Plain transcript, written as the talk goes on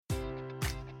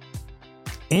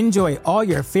Enjoy all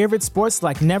your favorite sports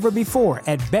like never before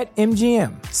at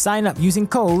BetMGM. Sign up using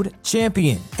code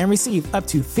CHAMPION and receive up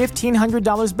to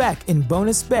 $1,500 back in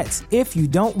bonus bets if you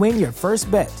don't win your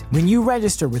first bet. When you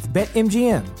register with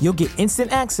BetMGM, you'll get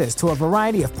instant access to a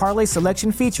variety of parlay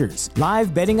selection features,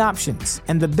 live betting options,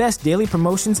 and the best daily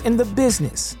promotions in the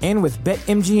business. And with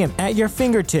BetMGM at your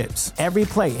fingertips, every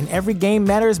play and every game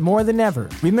matters more than ever.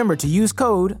 Remember to use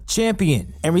code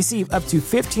CHAMPION and receive up to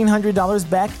 $1,500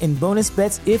 back in bonus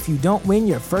bets if you don't win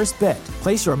your first bet.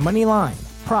 Place your money line,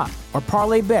 prop, or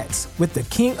parlay bets with the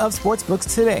king of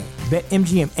sportsbooks today.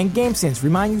 BetMGM and GameSense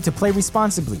remind you to play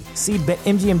responsibly. See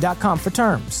BetMGM.com for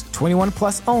terms. 21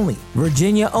 plus only.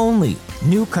 Virginia only.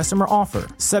 New customer offer.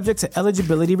 Subject to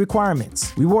eligibility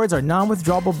requirements. Rewards are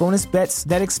non-withdrawable bonus bets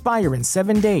that expire in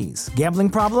 7 days. Gambling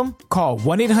problem? Call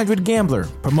 1-800-GAMBLER.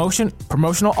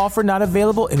 Promotional offer not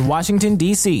available in Washington,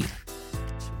 D.C.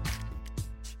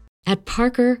 At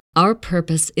Parker, our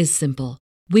purpose is simple.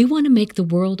 We want to make the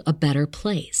world a better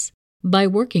place by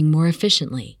working more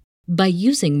efficiently, by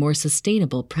using more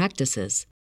sustainable practices,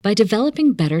 by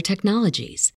developing better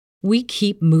technologies. We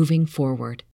keep moving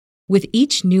forward. With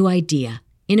each new idea,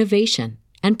 innovation,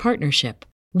 and partnership,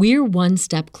 we're one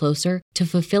step closer to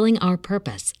fulfilling our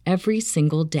purpose every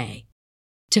single day.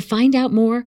 To find out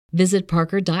more, visit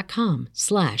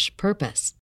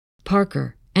parker.com/purpose.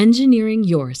 Parker, engineering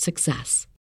your success.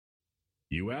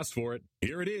 You asked for it.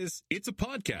 Here it is. It's a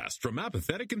podcast from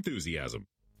Apathetic Enthusiasm.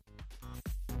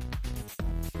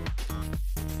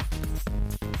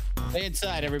 Stay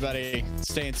inside, everybody.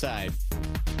 Stay inside.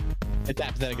 It's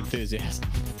Apathetic Enthusiasm.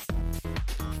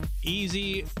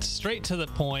 Easy, straight to the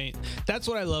point. That's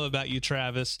what I love about you,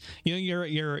 Travis. You know,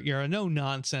 you're a no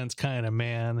nonsense kind of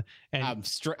man, and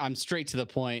I'm straight to the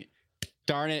point.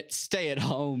 Darn it, stay at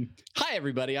home. Hi,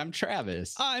 everybody. I'm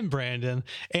Travis. I'm Brandon,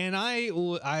 and I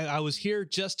was here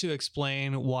just to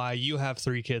explain why you have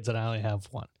 3 kids and I only have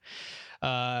 1.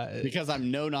 Because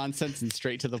I'm no nonsense and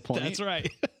straight to the point. That's right.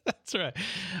 That's right.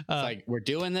 It's like, we're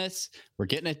doing this. We're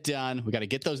getting it done. We got to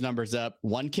get those numbers up.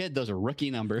 1 kid, those are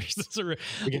rookie numbers.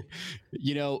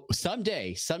 You know,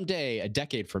 someday, a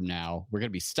decade from now, we're going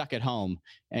to be stuck at home.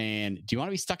 And do you want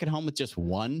to be stuck at home with just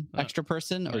 1 extra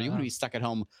person, or you want to be stuck at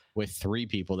home with 3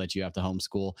 people that you have to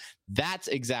homeschool? That's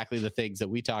exactly the things that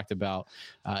we talked about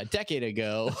a decade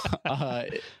ago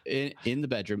in the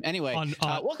bedroom. Anyway,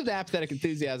 welcome to Apathetic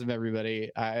Enthusiasm,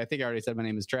 everybody. I think I already said my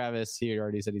name is Travis. He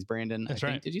already said he's Brandon. That's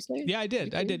right. Did you say it? Yeah, I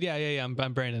did. Yeah. I'm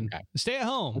Brandon. Okay. Stay at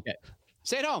home. Okay.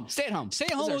 Stay at home. Stay at home. Stay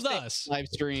at home with us. Live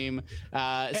stream.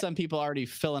 Some people already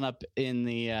filling up in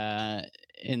the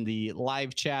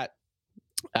live chat.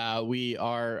 We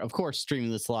are, of course,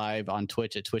 streaming this live on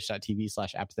Twitch at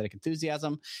twitch.tv/apathetic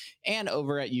enthusiasm and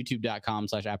over at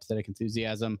youtube.com/apathetic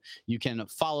enthusiasm. You can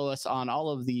follow us on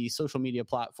all of the social media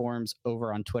platforms,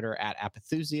 over on Twitter at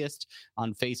apathusiast,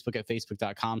 on Facebook at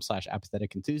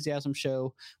facebook.com/apathetic enthusiasm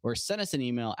show, or send us an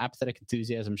email,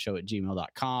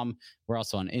 apatheticenthusiasmshow@gmail.com. We're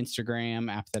also on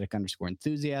Instagram,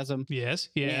 apathetic_enthusiasm. Yes.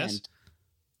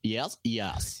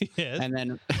 Yes.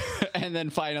 And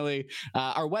then finally,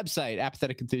 our website,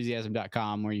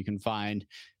 apatheticenthusiasm.com, where you can find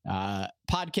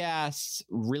podcasts,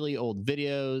 really old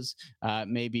videos,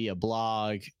 maybe a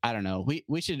blog. I don't know.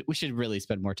 We should really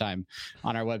spend more time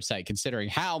on our website, considering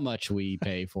how much we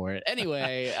pay for it.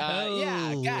 Anyway,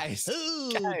 guys,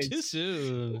 too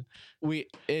soon.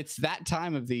 It's that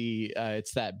time of the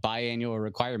it's that biannual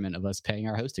requirement of us paying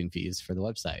our hosting fees for the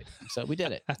website. So we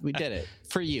did it. We did it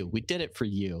for you. We did it for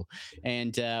you.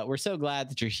 And we're so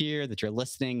glad that you're here, that you're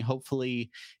listening.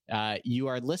 Hopefully you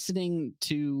are listening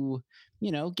to,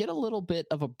 get a little bit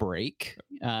of a break,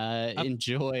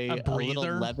 enjoy a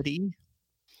little levity.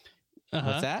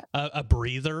 What's that? A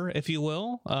breather, if you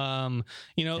will.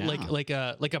 Like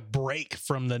a break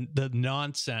from the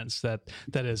nonsense that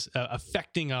is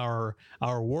affecting our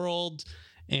world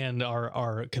and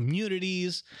our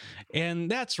communities.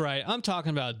 And that's right. I'm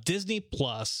talking about Disney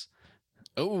Plus.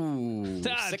 Oh,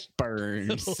 sick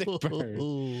burn.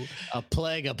 A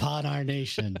plague upon our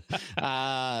nation.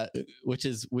 Which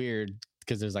is weird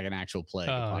because there's like an actual plague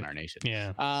upon our nation.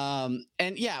 Yeah.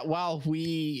 While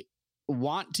we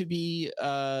want to be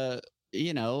a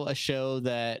show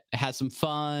that has some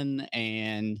fun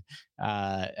and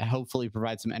hopefully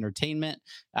provide some entertainment,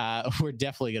 we're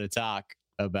definitely going to talk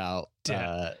about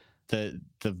the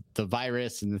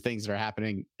virus and the things that are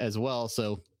happening as well.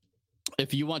 So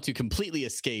if you want to completely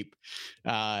escape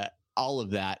all of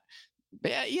that,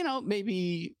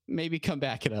 maybe come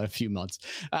back in a few months.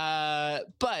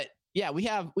 But yeah,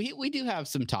 we do have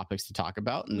some topics to talk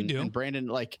about, and, we do. And Brandon,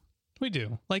 We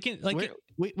do.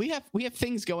 We have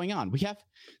things going on.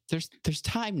 There's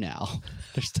time now.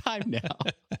 There's time now.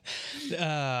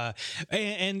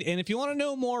 And if you want to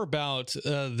know more about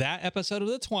that episode of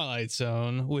The Twilight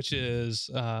Zone, which is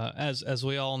as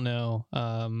we all know,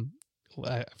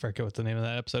 I forget what the name of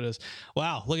that episode is.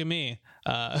 Wow, look at me.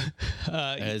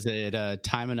 Is it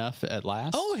Time Enough at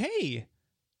Last? Oh, hey,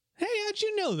 how'd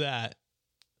you know that?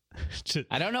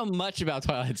 I don't know much about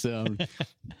Twilight Zone,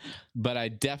 but I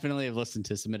definitely have listened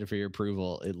to Submitted for Your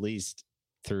Approval at least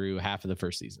through half of the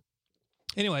first season.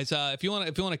 Anyways, if you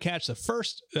want to catch the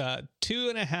first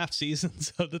 2.5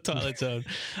 seasons of the Twilight Zone,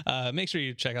 make sure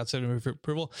you check out Submitted for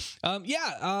Approval. What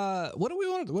do we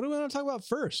want to talk about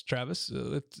first, Travis?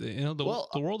 The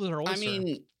world is our oyster. I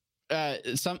mean,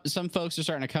 some folks are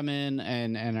starting to come in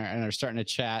and are starting to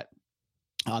chat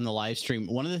on the live stream.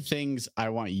 One of the things I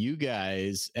want you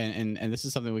guys, and this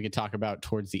is something we could talk about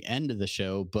towards the end of the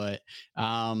show, but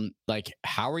like,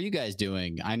 how are you guys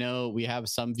doing? I know we have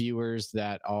some viewers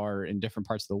that are in different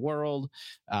parts of the world.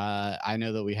 I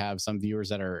know that we have some viewers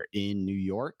that are in New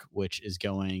York, which is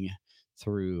going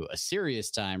through a serious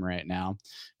time right now.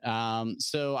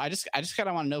 So I just kind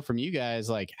of want to know from you guys,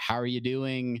 like, how are you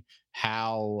doing?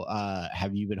 How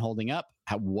have you been holding up?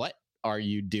 What are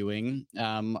you doing?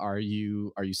 Are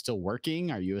you still working?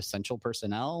 Are you essential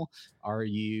personnel? Are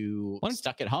you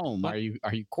stuck at home? Are you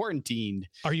quarantined?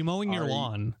 Are you mowing your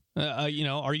lawn? Are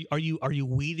you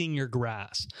weeding your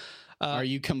grass? Are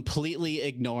you completely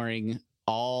ignoring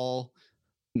all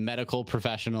medical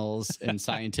professionals and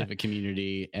scientific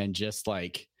community and just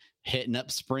like hitting up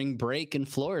spring break in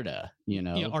Florida?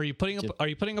 Are you putting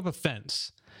up a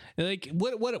fence? Like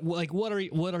what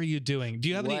are you doing? Do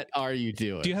you have are you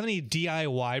doing? Do you have any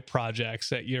DIY projects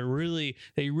that you're really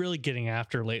getting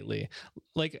after lately?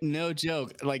 Like, no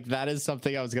joke. Like, that is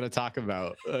something I was going to talk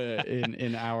about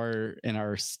in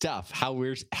our stuff. How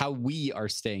we are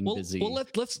staying busy. Well,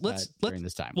 let's during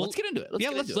this time. Let's get into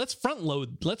it. Let's front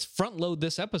load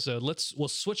this episode. We'll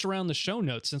switch around the show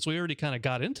notes since we already kind of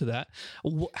got into that.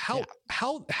 How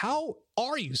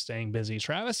are you staying busy,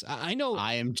 Travis? I know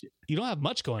you don't have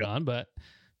much going on, but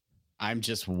I'm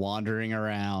just wandering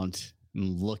around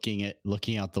looking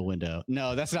out the window.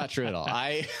 No, that's not true at all.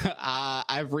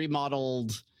 I've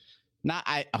remodeled.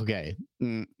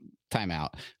 Time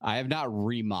out. I have not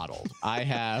remodeled. I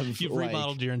have. You've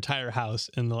remodeled your entire house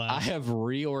in the last. I have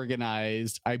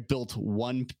reorganized. I built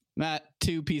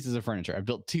two pieces of furniture. I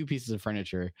built 2 pieces of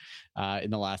furniture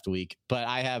in the last week, but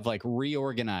I have like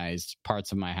reorganized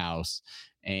parts of my house,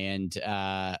 and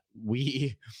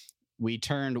we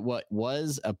turned what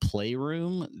was a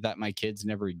playroom that my kids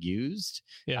never used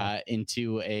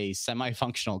into a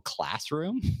semi-functional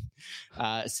classroom,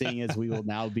 seeing as we will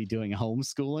now be doing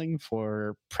homeschooling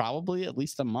for probably at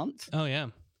least a month. Oh yeah.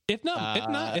 If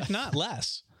not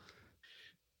less.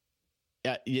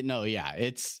 The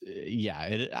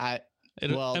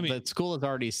school has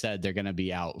already said they're going to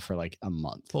be out for like a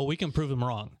month. Well, we can prove them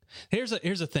wrong. Here's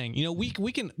the thing.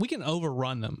 We can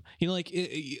overrun them. Like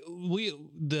the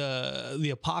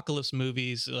apocalypse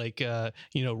movies, like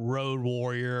Road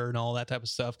Warrior and all that type of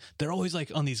stuff. They're always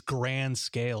like on these grand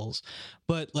scales.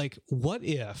 But like, what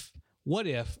if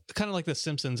kind of like the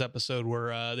Simpsons episode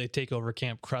where they take over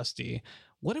Camp Krusty?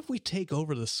 What if we take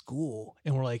over the school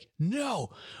and we're like, no,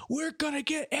 we're going to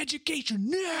get education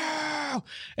now.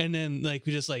 And then like,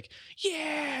 we just like,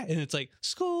 yeah. And it's like,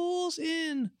 school's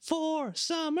in for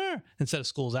summer instead of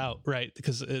school's out. Right.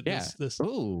 Because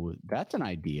oh, that's an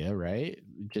idea, right?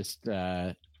 Just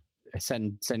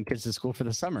send kids to school for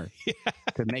the summer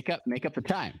to make up the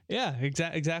time. Yeah,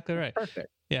 exactly right. Perfect.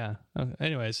 Yeah.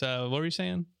 Anyways, what were you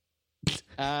saying?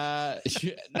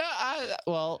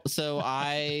 So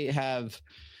I have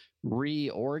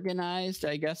reorganized,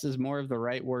 I guess is more of the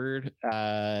right word.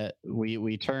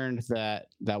 We turned that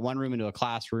one room into a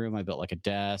classroom. I built like a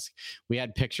desk. We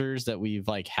had pictures that we've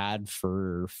like had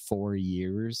for 4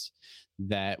 years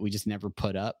that we just never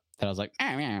put up. That I was like,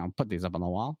 I'll put these up on the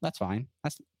wall. That's fine.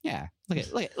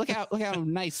 Look how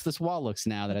nice this wall looks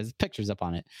now that has pictures up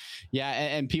on it. Yeah,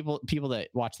 and people that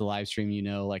watch the live stream,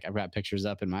 like I've got pictures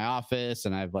up in my office,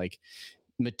 and I've like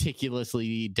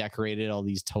meticulously decorated all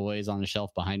these toys on the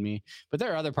shelf behind me. But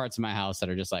there are other parts of my house that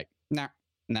are just like, nah,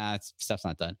 stuff's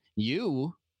not done.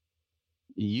 You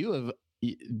have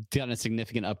done a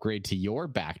significant upgrade to your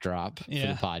backdrop for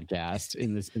the podcast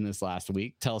in this last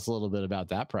week. Tell us a little bit about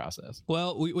that process.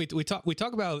 Well, we talk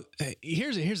about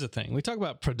here's the thing. We talk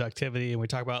about productivity, and we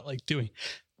talk about like doing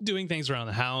things around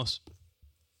the house.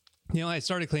 I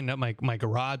started cleaning up my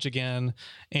garage again,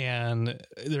 and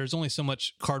there's only so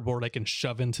much cardboard I can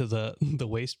shove into the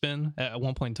waste bin at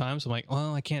one point in time. So I'm like,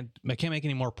 well, I can't make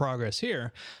any more progress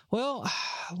here. Well,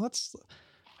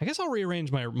 I guess I'll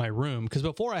rearrange my room, because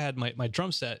before I had my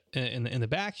drum set in the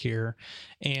back here,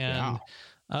 and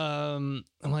I'm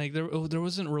like, there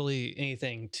wasn't really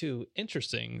anything too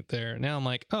interesting there. Now I'm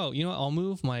like, oh, I'll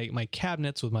move my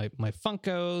cabinets with my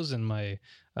Funkos and my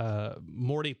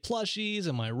Morty plushies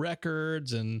and my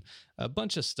records and a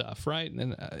bunch of stuff, right?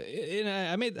 And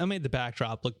I made the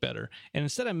backdrop look better, and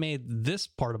instead I made this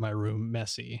part of my room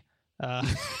messy.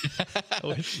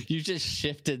 You just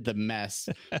shifted the mess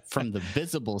from the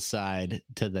visible side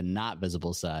to the not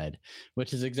visible side,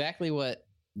 which is exactly what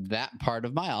that part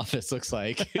of my office looks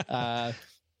like.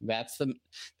 That's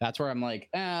where I'm like,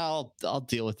 I'll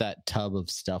deal with that tub of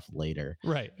stuff later.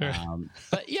 Right.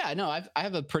 But yeah, no, I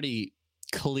have a pretty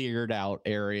cleared out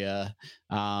area.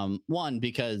 One,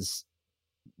 because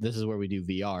this is where we do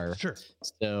VR. Sure.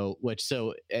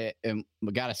 And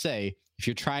I gotta say, if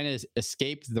you're trying to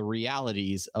escape the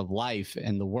realities of life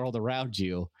and the world around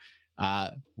you,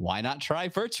 why not try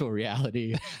virtual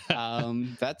reality?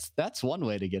 That's one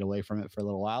way to get away from it for a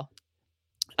little while.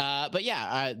 But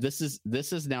yeah, this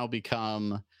has now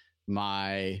become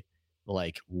my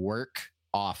work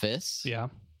office. Yeah.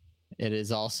 It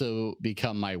has also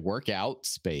become my workout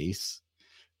space,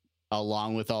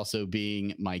 along with also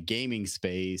being my gaming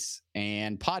space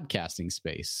and podcasting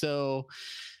space. So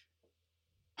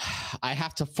I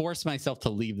have to force myself to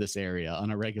leave this area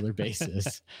on a regular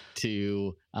basis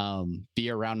to be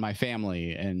around my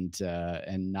family and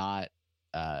not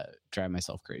drive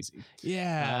myself crazy.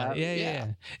 Yeah.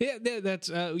 That's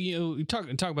we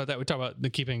talk about that. We talk about the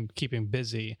keeping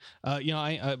busy.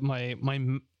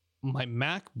 My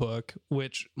MacBook,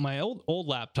 which my old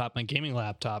laptop, my gaming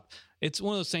laptop, it's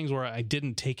one of those things where I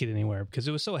didn't take it anywhere because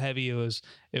it was so heavy. It was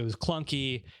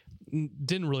clunky.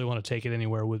 Didn't really want to take it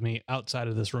anywhere with me outside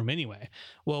of this room anyway.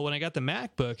 Well, when I got the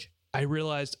MacBook, I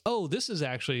realized, oh, this is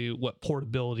actually what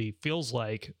portability feels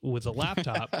like with a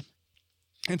laptop.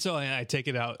 And so I take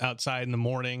it outside in the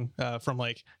morning, from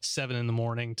 7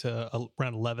 a.m. to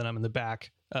around 11. I'm in the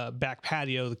back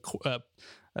patio, the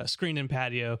screened-in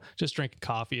patio, just drinking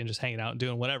coffee and just hanging out and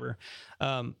doing whatever.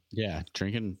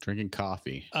 Drinking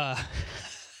coffee.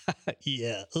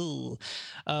 Yeah. Ooh.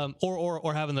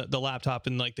 Or having the laptop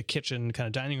in the kitchen kind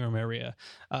of dining room area.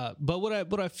 But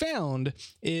what I found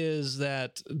is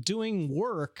that doing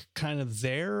work kind of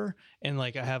there, and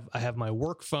I have my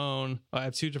work phone. I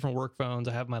have 2 different work phones.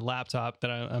 I have my laptop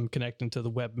that I'm connecting to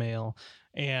the webmail,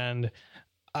 and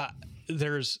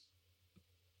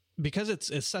because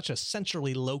it's such a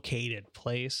centrally located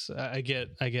place, I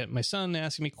get my son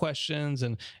asking me questions,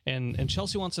 and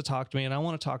Chelsea wants to talk to me, and I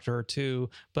want to talk to her too.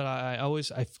 But I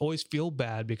always feel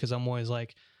bad because I'm always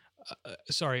like,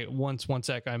 sorry, one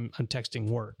sec, I'm texting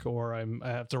work, or I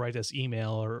have to write this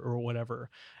email or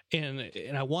whatever,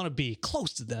 and I want to be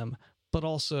close to them, but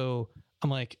also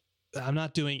I'm like, I'm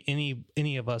not doing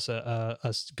any of us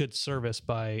a good service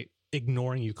by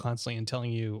ignoring you constantly and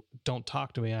telling you don't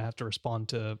talk to me. I have to respond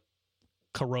to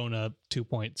Corona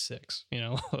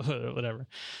 2.6, whatever.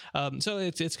 So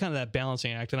it's kind of that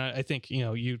balancing act. And I think,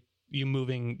 you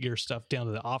moving your stuff down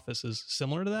to the office is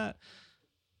similar to that.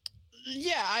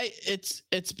 Yeah,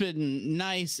 it's been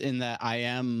nice in that I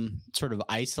am sort of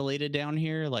isolated down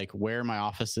here. Where my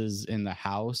office is in the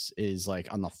house is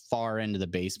on the far end of the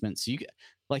basement. So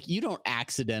you don't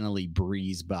accidentally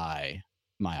breeze by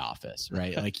my office,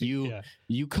 right?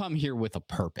 You come here with a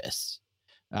purpose.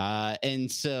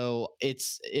 And so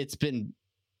it's been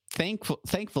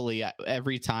thankfully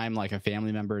every time a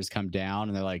family member has come down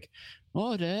and they're like,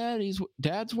 oh,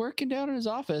 dad's working down in his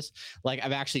office.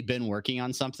 I've actually been working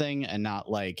on something and not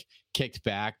kicked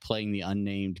back playing the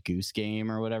unnamed goose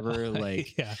game or whatever.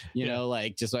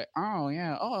 Just oh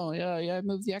yeah, I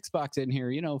moved the Xbox in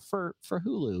here, for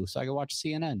Hulu so I could watch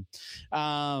CNN.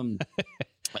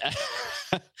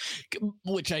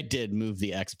 Which I did move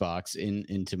the Xbox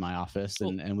into my office,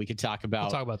 and we could talk about.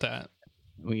 We'll talk about that.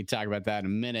 We can talk about that in a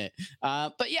minute.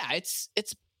 But yeah, it's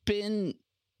been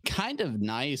kind of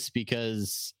nice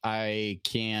because I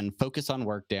can focus on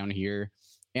work down here,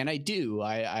 and I do.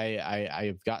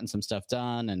 I've gotten some stuff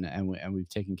done, and we've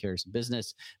taken care of some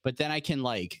business. But then I can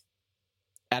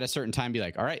at a certain time be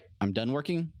like, all right, I'm done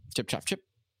working. Chip chop chip.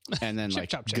 And then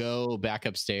go back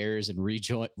upstairs and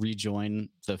rejoin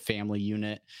the family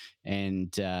unit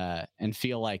and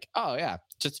feel like, oh yeah,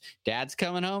 just dad's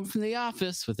coming home from the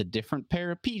office with a different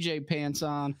pair of PJ pants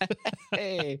on.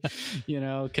 Hey,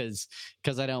 because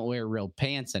I don't wear real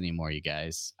pants anymore, you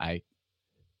guys.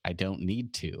 I don't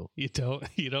need to. You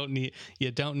don't need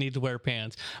to wear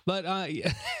pants. But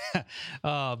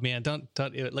oh man, don't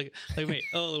like wait.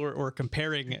 Oh, we're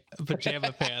comparing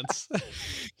pajama pants.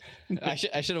 I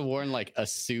should have worn like a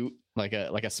suit, like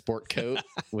a sport coat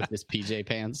with this PJ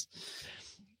pants.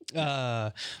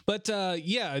 But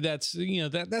yeah, that's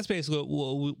that's basically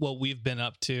what we've been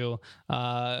up to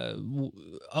over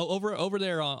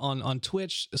there on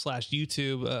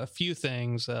Twitch/YouTube. A few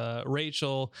things.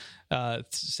 Rachel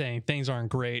saying things aren't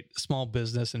great. Small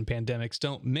business and pandemics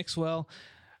don't mix well.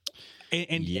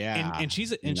 And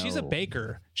she's a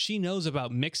baker. She knows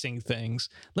about mixing things.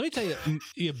 Let me tell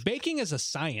you, baking is a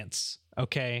science.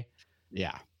 Okay.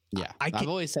 Yeah. I've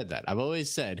always said that. I've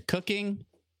always said cooking,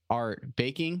 art,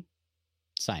 baking,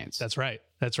 science. That's right.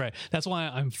 That's why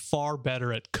I'm far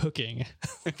better at cooking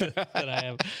than I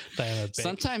am at baking.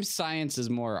 Sometimes science is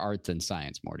more art than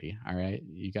science, Morty. All right,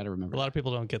 you got to remember. A lot of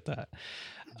people don't get that.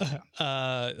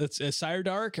 It's Sire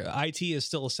Dark. IT is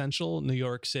still essential. New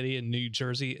York City and New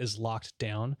Jersey is locked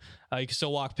down. You can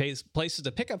still walk places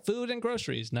to pick up food and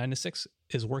groceries. 9 to 6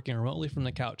 is working remotely from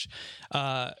the couch.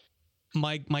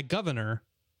 My governor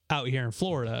out here in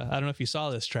Florida, I don't know if you saw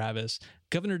this, Travis,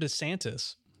 Governor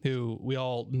DeSantis, who we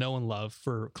all know and love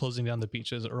for closing down the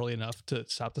beaches early enough to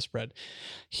stop the spread.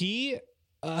 He,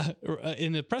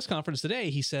 in the press conference today,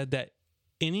 he said that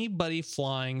anybody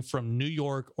flying from New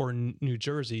York or New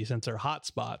Jersey, since they're hot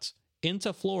spots,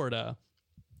 into Florida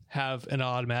have an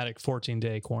automatic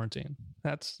 14-day quarantine.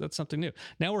 That's something new.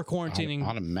 Now we're quarantining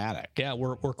automatic. Yeah,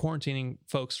 we're quarantining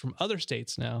folks from other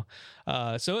states now.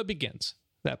 So it begins.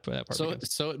 That part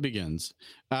begins. So it begins.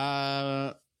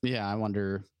 Yeah, I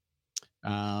wonder.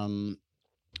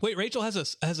 Wait, Rachel has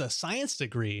a science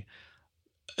degree.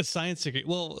 A science degree.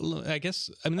 Well, I guess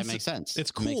that makes sense.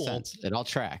 It's cool. It makes sense. It all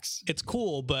tracks. It's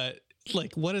cool, but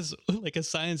like, what is like a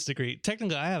science degree?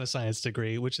 Technically, I have a science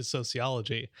degree, which is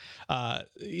sociology.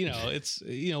 It's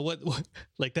what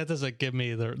like that doesn't give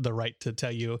me the right to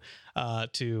tell you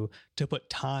to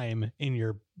put time in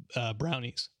your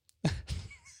brownies.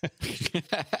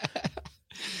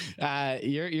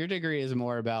 Your degree is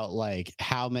more about like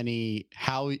how the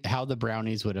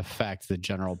brownies would affect the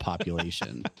general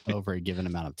population over a given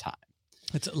amount of time.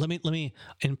 Let me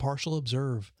impartial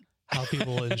observe how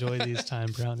people enjoy these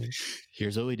time brownies.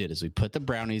 Here's what we did: is we put the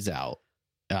brownies out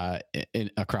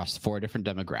across 4 different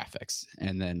demographics,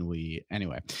 and then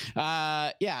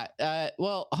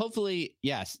well, hopefully,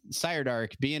 yes. Sire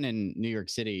Dark, being in New York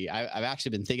City, I've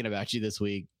actually been thinking about you this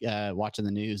week, watching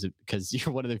the news, because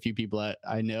you're one of the few people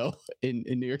I know in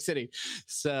New York City.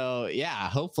 So yeah,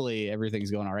 hopefully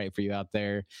everything's going all right for you out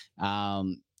there.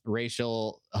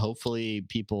 Rachel, hopefully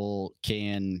people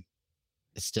can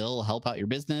still help out your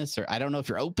business, or I don't know if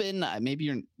you're open,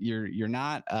 maybe you're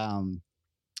not.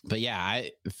 But yeah,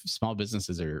 small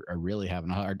businesses are really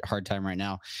having a hard time right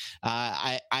now.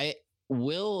 I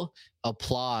will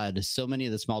applaud so many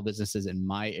of the small businesses in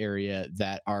my area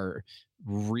that are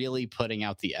really putting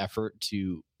out the effort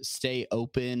to stay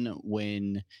open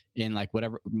when in like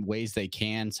whatever ways they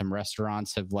can. Some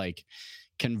restaurants have like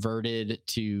converted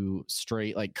to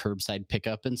straight like curbside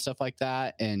pickup and stuff like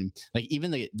that. And like even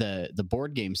the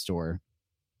board game store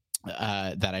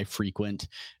that I frequent,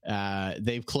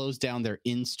 they've closed down their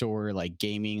in-store like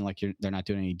gaming, like they're not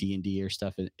doing any D&D or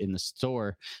stuff in the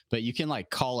store, but you can like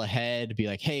call ahead, be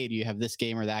like, hey, do you have this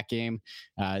game or that game?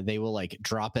 They will like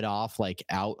drop it off like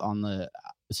out on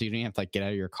so you don't even have to like get out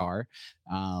of your car,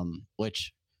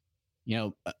 which,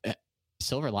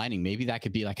 silver lining, maybe that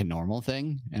could be like a normal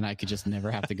thing and I could just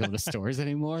never have to go to stores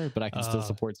anymore, but I can still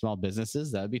support small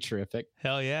businesses. That would be terrific.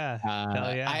 Hell yeah.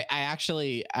 Hell yeah. I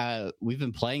actually, we've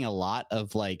been playing a lot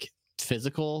of like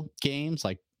physical games,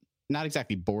 like not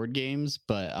exactly board games,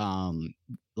 but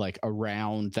like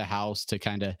around the house to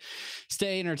kind of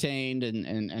stay entertained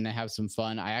and have some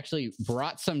fun. I actually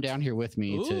brought some down here with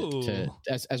me to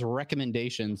as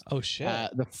recommendations. Oh shit.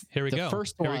 Here we go.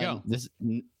 First one, here we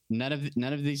go. None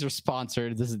of these are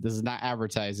sponsored. This is not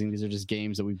advertising. These are just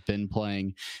games that we've been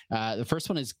playing. The first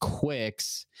one is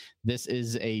Quicks. This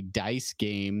is a dice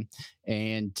game,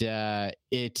 and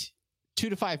it 2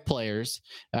 to 5 players.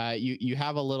 You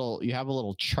have a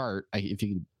little chart. If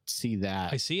you can see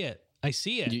that, I see it.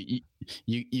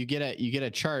 you get a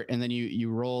chart, and then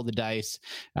you roll the dice.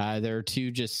 There are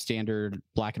 2 just standard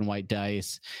black and white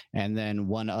dice, and then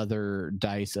 1 other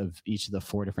dice of each of the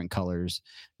 4 different colors: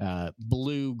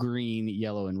 blue, green,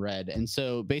 yellow, and red. And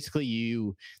so basically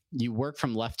you work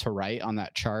from left to right on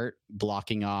that chart,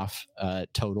 blocking off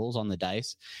totals on the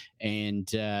dice. And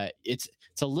it's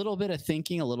a little bit of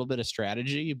thinking, a little bit of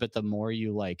strategy, but the more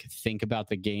you like think about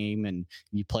the game and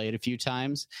you play it a few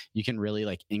times, you can really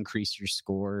like increase your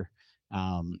score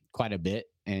quite a bit.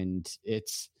 And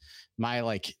it's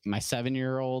my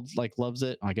 7-year-old like loves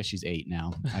it. I guess she's 8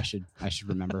 now. I should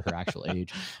remember her actual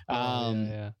age.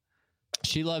 Yeah.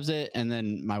 She loves it. And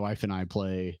then my wife and I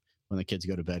play when the kids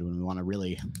go to bed, when we want to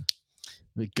really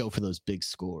go for those big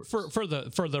scores. For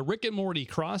the Rick and Morty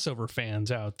crossover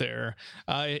fans out there,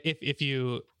 if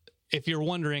you're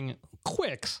wondering,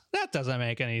 Quicks, that doesn't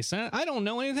make any sense. I don't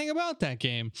know anything about that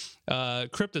game.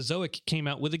 Cryptozoic came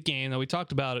out with a game that we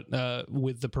talked about it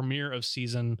with the premiere of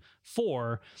season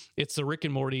 4. It's the Rick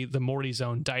and Morty, the Morty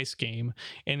Zone dice game.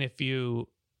 And if you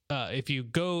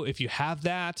have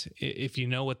that, if you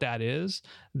know what that is,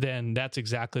 then that's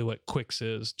exactly what Quicks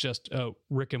is, just a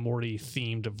Rick and Morty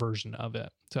themed version of it.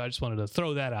 So I just wanted to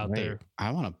throw that out there.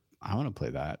 I want to play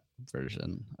that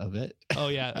version of it. Oh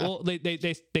yeah. Well,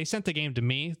 they sent the game to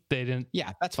me. They didn't.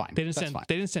 Yeah, that's fine. They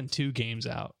didn't send 2 games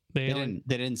out. They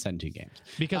didn't send 2 games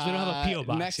because we don't have a PO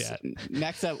box yet.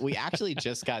 Next up, we actually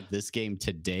just got this game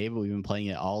today, but we've been playing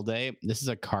it all day. This is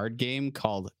a card game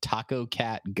called Taco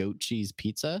Cat Goat Cheese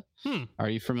Pizza. Are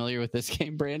you familiar with this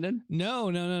game, Brandon? No.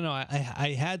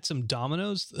 I had some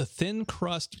Domino's, a thin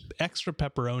crust extra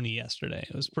pepperoni yesterday.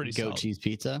 It was pretty Goat solid. Cheese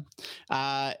Pizza.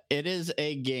 It is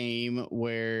a game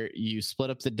where you split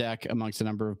up the deck amongst a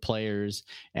number of players,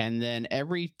 and then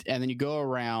you go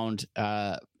around,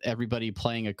 everybody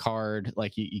playing a card.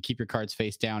 Like you keep your cards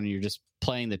face down, and you're just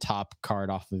playing the top card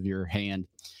off of your hand.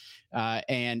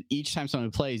 And each time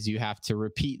someone plays, you have to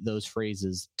repeat those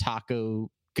phrases: taco,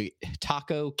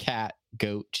 cat,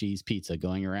 goat, cheese, pizza,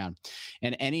 going around.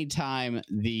 And anytime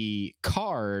the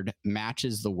card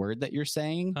matches the word that you're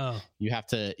saying, you have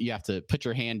to put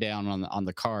your hand down on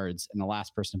the cards, and the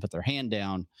last person to put their hand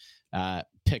down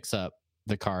picks up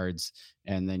the cards,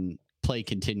 and then play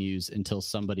continues until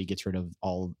somebody gets rid of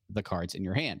all the cards in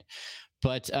your hand.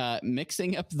 But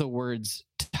mixing up the words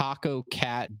taco,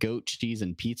 cat, goat, cheese,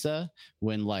 and pizza,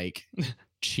 when like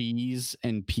cheese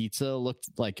and pizza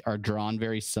are drawn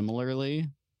very similarly.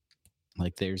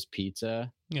 Like there's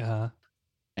pizza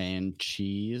and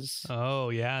cheese. Oh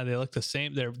yeah, they look the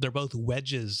same. They're both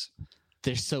wedges.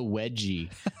 They're so wedgy.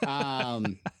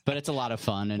 But it's a lot of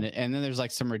fun. And then there's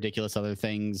like some ridiculous other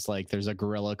things. Like there's a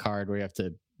gorilla card where you have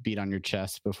to beat on your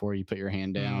chest before you put your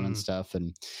hand down and stuff.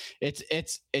 And it's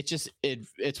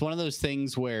one of those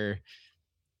things where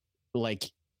like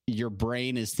your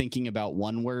brain is thinking about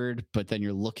one word, but then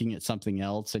you're looking at something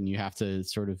else, and you have to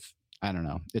sort of, I don't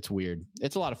know. It's weird.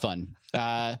 It's a lot of fun.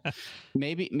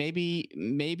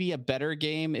 Maybe a better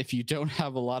game if you don't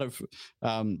have a lot of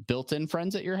built-in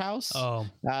friends at your house.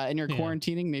 And you're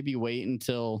quarantining. Maybe wait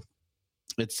until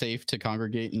it's safe to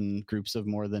congregate in groups of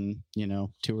more than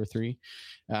 2 or 3.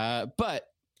 But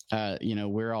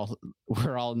we're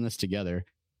all in this together.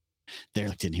 They're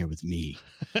locked in here with me,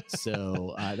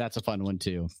 so that's a fun one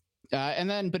too. And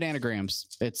then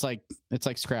Bananagrams. It's like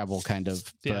Scrabble kind of.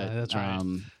 Yeah, but, that's right.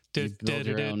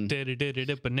 Bananagrams.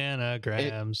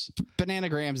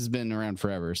 Bananagrams has been around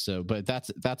forever. So, but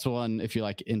that's one if you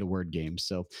like into word games.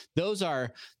 So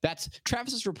that's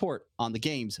Travis's report on the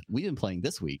games we've been playing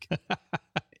this week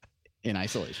in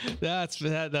isolation.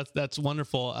 That's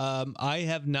wonderful. I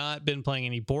have not been playing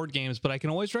any board games, but I can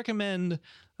always recommend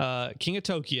King of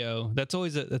Tokyo. That's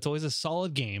always a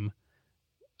solid game.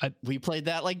 We played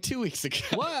that like 2 weeks ago.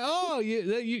 What? Oh,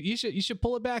 you should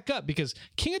pull it back up, because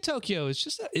King of Tokyo is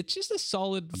just a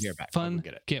solid, fun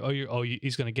game.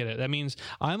 He's gonna get it. That means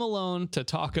I'm alone to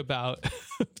talk about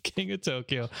King of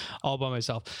Tokyo all by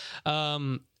myself.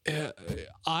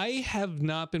 I have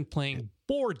not been playing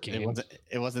board games.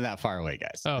 It wasn't that far away,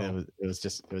 guys. Oh. It was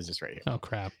just right here. Oh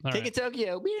crap! All King of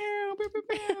Tokyo.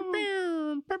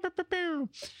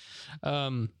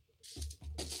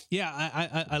 Yeah,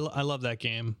 I love that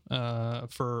game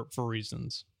for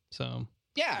reasons. So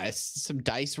yeah, it's some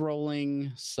dice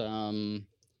rolling, some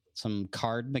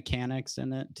card mechanics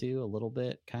in it too, a little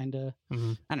bit, kind of.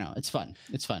 Mm-hmm. I don't know. It's fun.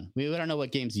 We don't know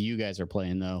what games you guys are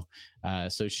playing though.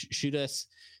 So shoot us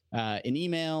an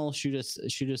email, shoot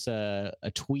us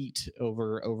a tweet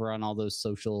over on all those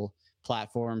social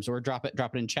platforms, or drop it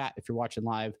in chat if you're watching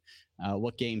live.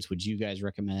 What games would you guys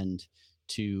recommend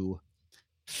to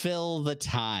fill the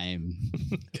time?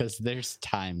 Because there's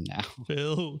time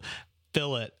now.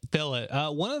 Fill it.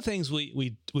 One of the things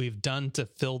we've done to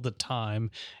fill the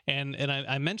time, and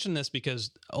I mentioned this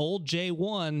because old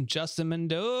J1 Justin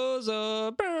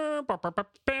Mendoza,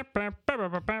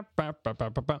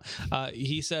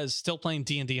 he says still playing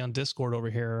D&D on Discord over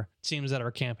here. Seems that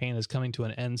our campaign is coming to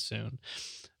an end soon.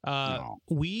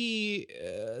 We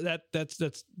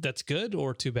that's good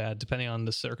or too bad depending on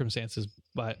the circumstances,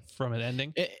 but from an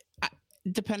ending.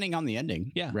 Depending on the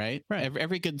ending, right.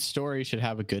 Every good story should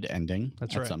have a good ending.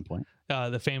 That's at some point.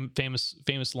 The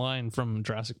famous line from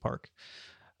Jurassic Park.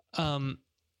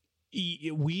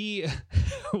 We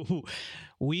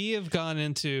have gone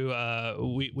into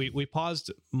we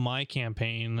paused my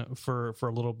campaign for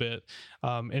a little bit,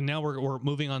 and now we're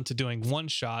moving on to doing one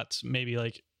shots, maybe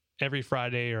like every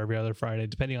Friday or every other Friday,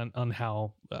 depending on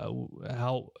how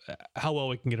well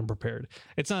we can get them prepared.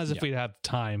 It's not as if we'd have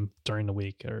time during the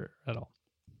week or at all.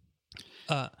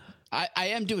 I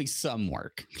am doing some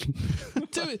work.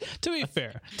 to be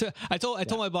fair, I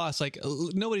told my boss, like,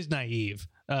 nobody's naive.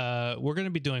 We're going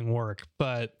to be doing work,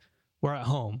 but we're at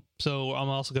home, so I'm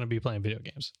also going to be playing video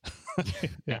games.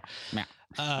 Yeah.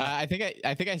 I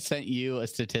think I sent you a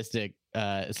statistic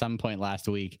at some point last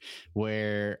week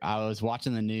where I was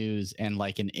watching the news and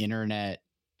like an internet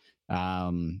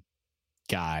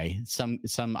guy, some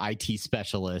IT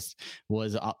specialist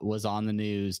was on the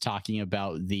news talking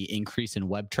about the increase in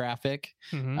web traffic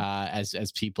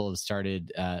as people have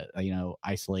started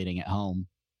isolating at home,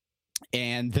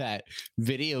 and that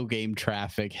video game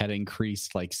traffic had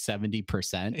increased like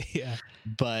 70%. Yeah,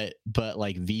 but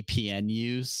like VPN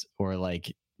use or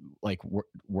like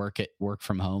work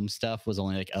from home stuff was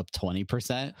only like up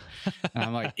 20%. And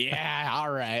I'm like, yeah,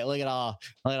 all right, look at all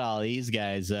these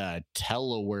guys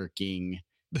teleworking,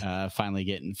 finally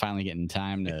getting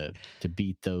time to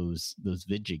beat those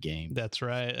video games. That's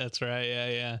right.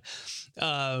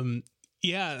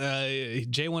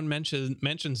 J1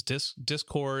 mentions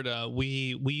Discord.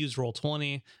 We use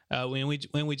Roll20.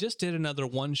 When we just did another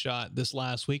one shot this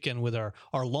last weekend with our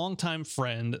longtime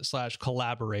friend /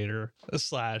 collaborator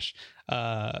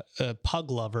 / pug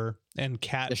lover and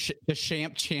cat, the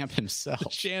champ himself.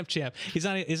 The champ. He's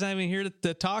not even here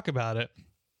to talk about it.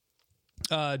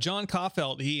 John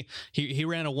Kaufeld, he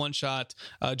ran a one shot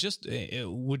just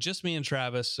with just me and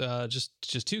Travis,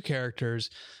 just two characters.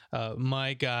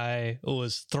 My guy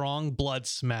was Throng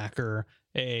Bloodsmacker,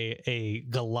 a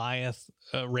Goliath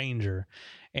ranger,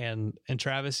 and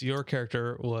Travis, your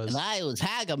character was. And I was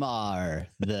Hagamar,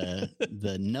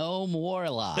 the gnome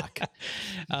warlock.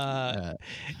 And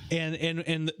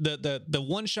the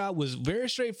one shot was very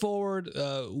straightforward.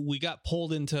 We got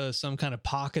pulled into some kind of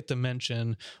pocket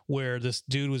dimension where this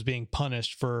dude was being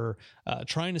punished for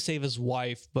trying to save his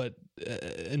wife, but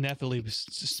inevitably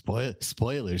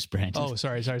spoilers, Brandon. Oh,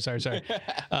 sorry.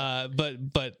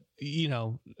 But you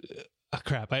know. Oh,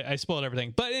 crap! I spoiled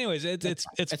everything, but anyways, it's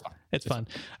fun.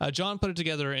 John put it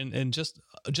together in just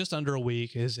under a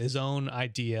week. His own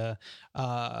idea,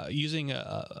 using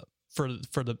for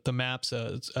the maps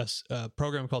a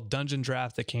program called Dungeon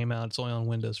Draft that came out. It's only on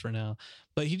Windows for now,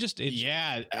 but I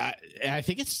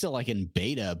think it's still like in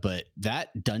beta. But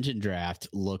that Dungeon Draft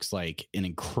looks like an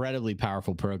incredibly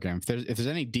powerful program. If there's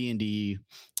any D&D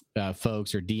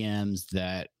folks or DMs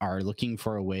that are looking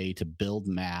for a way to build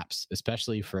maps,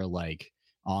 especially for like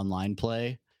online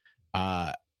play,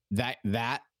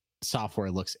 that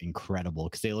software looks incredible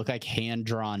because they look like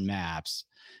hand-drawn maps,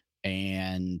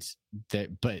 and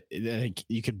but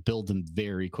you could build them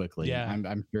very quickly. Yeah,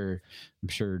 I'm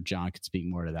sure John could speak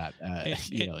more to that,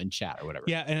 in chat or whatever.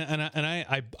 Yeah, and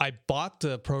I bought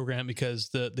the program because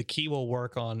the key will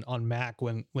work on Mac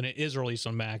when it is released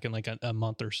on Mac in like a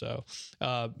month or so.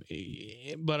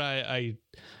 But I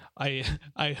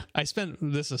spent,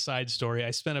 this is a side story.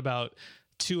 I spent about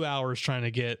 2 hours trying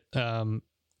to get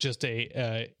just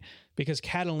because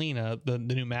Catalina, the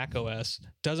new Mac OS,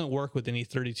 doesn't work with any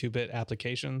 32-bit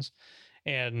applications,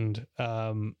 and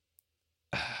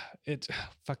it's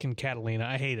fucking Catalina.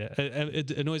 I hate it.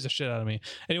 It annoys the shit out of me.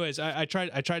 Anyways, I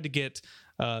tried to get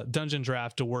Dungeon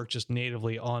Draft to work just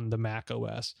natively on the Mac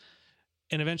OS,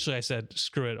 and eventually I said,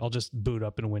 screw it, I'll just boot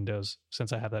up in Windows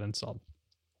since I have that installed.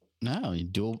 No, you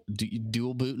dual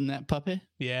booting that puppy?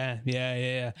 Yeah.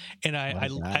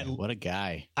 And what a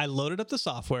guy. I loaded up the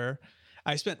software.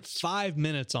 I spent 5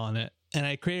 minutes on it, and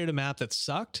I created a map that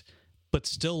sucked, but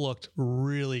still looked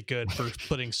really good for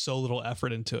putting so little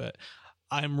effort into it.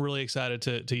 I'm really excited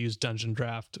to use Dungeon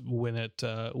Draft when it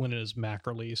is Mac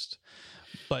released.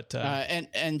 But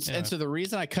so the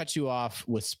reason I cut you off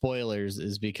with spoilers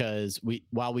is because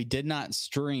while we did not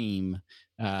stream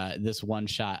this one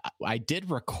shot, I did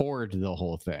record the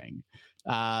whole thing.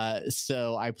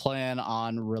 So I plan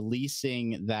on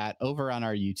releasing that over on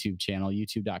our YouTube channel,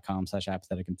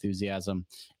 youtube.com/apathetic enthusiasm,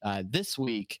 this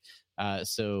week.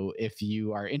 So if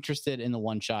you are interested in the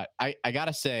one shot, I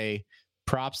gotta say,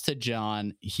 props to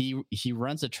John. He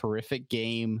runs a terrific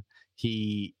game.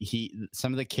 He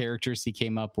some of the characters he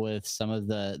came up with, some of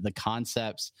the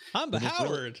concepts. I'm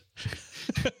Howard.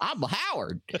 I'm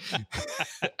Howard.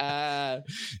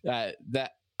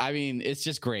 I mean, it's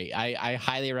just great. I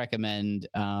highly recommend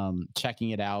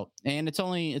checking it out. And it's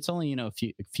only a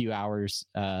few hours.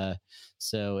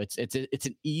 So it's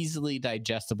an easily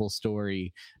digestible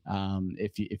story.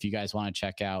 If you guys want to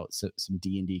check out some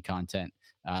D&D content,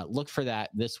 look for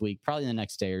that this week, probably the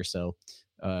next day or so,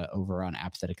 over on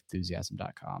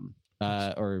apatheticenthusiasm.com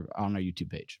or on our YouTube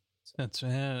page. That's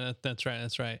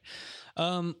right.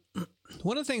 One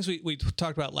of the things we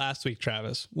talked about last week,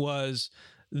 Travis, was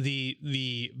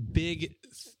the big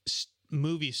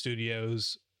movie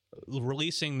studios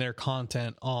releasing their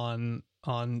content on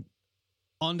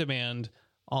demand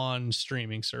on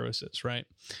streaming services, right?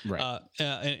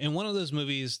 And one of those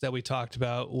movies that we talked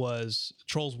about was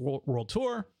Trolls World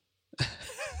Tour.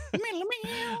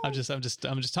 I'm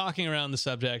just talking around the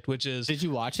subject, which is. Did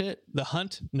you watch it? The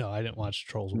Hunt? No, I didn't watch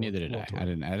Trolls. Neither did I. I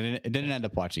didn't end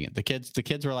up watching it. The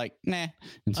kids were like, nah,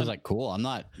 and so I was like, cool. I'm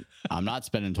not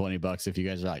spending $20 if you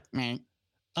guys are like, meh.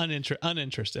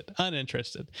 Uninterested.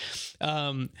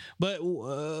 But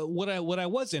what I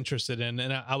was interested in,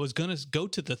 and I was going to go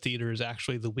to the theaters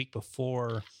actually the week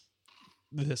before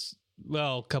this.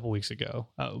 Well, a couple weeks ago,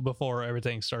 before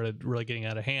everything started really getting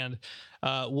out of hand,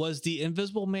 was The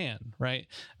Invisible Man, right?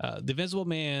 The Invisible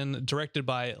Man, directed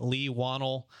by Lee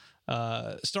Wannell,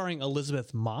 starring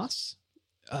Elizabeth Moss.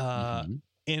 And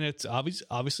it's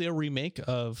obviously a remake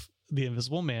of The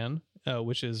Invisible Man,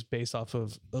 which is based off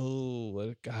of,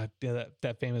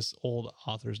 that famous old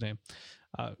author's name.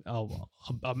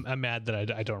 I'm mad that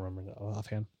I don't remember that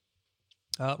offhand.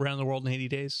 Around the World in 80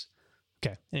 Days.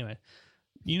 Okay, anyway.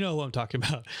 You know who I'm talking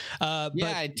about.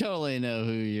 I totally know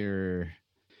who you're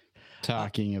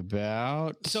talking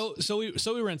about. So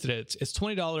we rented it. It's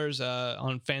 $20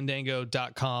 on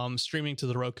Fandango.com, streaming to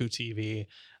the Roku TV.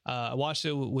 I watched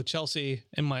it with Chelsea,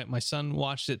 and my son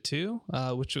watched it too,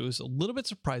 which was a little bit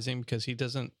surprising because he's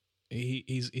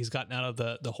gotten out of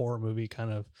the horror movie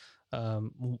kind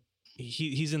of.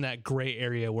 He's in that gray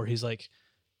area where he's like,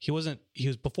 he was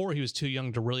too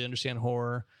young to really understand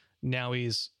horror. Now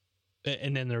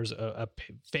and then there's a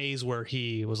phase where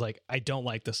he was like, I don't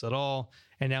like this at all.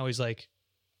 And now he's like,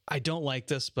 I don't like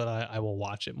this, but I will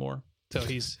watch it more. So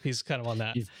he's kind of on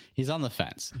that. He's on the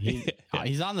fence.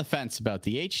 He's on the fence about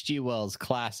the H.G. Wells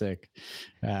classic,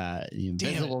 The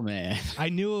Invisible Man. I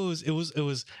knew it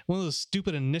was one of those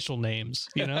stupid initial names,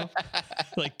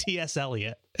 like T.S.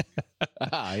 Eliot.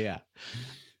 Oh yeah.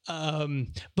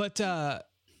 But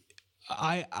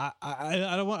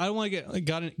I don't want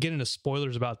to get into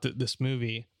spoilers about this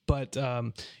movie, but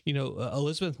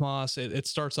Elizabeth Moss, it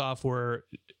starts off where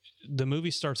the movie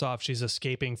starts off. She's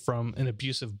escaping from an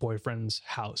abusive boyfriend's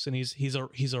house, and he's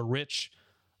a rich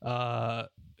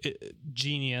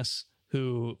genius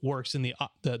who works in the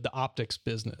optics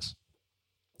business,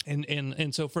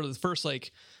 and so for the first,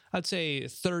 like, I'd say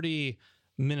 30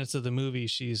 minutes of the movie,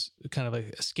 she's kind of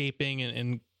like escaping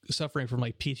and suffering from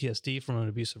like PTSD from an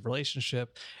abusive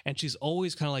relationship, and she's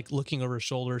always kind of like looking over her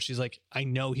shoulder. She's like, I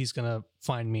know he's gonna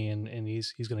find me and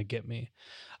he's gonna get me,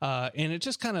 and it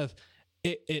just kind of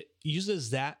it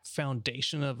uses that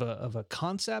foundation of a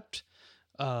concept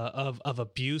of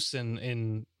abuse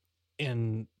and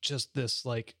just this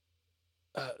like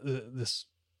this.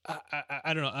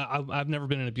 I don't know. I've never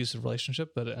been in an abusive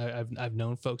relationship, but I've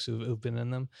known folks who've been in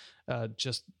them.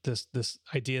 Just this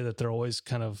idea that they're always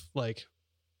kind of like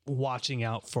watching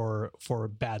out for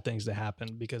bad things to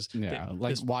happen because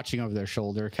watching over their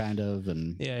shoulder kind of.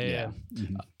 And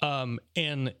Mm-hmm.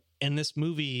 And this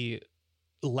movie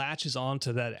latches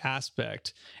onto that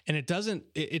aspect, and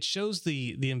it shows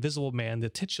the Invisible Man, the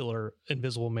titular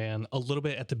Invisible Man, a little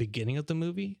bit at the beginning of the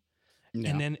movie. Yeah.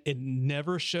 And then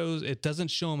it doesn't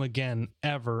show him again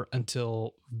ever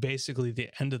until basically the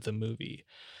end of the movie.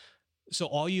 So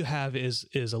all you have is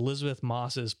Elizabeth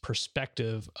Moss's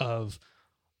perspective of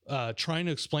trying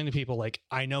to explain to people, like,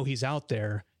 I know he's out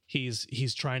there.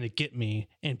 He's trying to get me,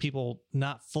 and people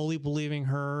not fully believing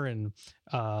her, and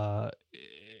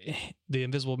the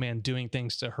Invisible Man doing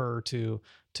things to her to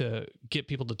get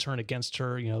people to turn against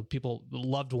her. People,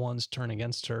 loved ones, turn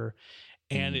against her.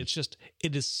 And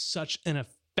it is such an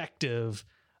effective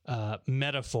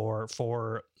metaphor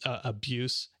for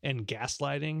abuse and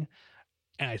gaslighting.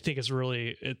 I think it's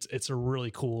a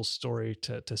really cool story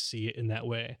to see it in that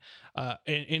way.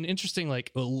 And interesting,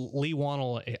 like Lee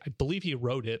Wannell, I believe he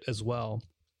wrote it as well.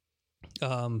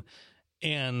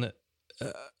 And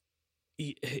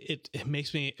it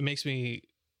makes me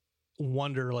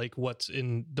wonder, like, what's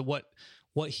in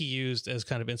what he used as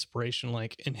kind of inspiration,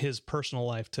 like in his personal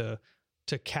life, to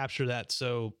capture that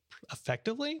so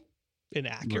effectively and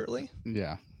accurately.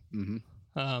 Yeah.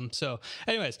 Mm-hmm. So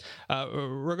anyways,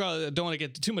 regardless, I don't want to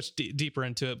get too much deeper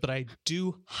into it, but I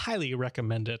do highly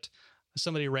recommend it.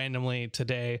 Somebody randomly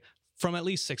today from at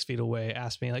least 6 feet away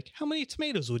asked me, like, how many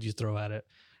tomatoes would you throw at it?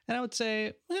 And I would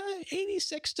say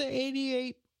 86 to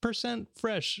 88%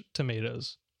 fresh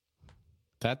tomatoes.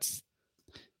 That's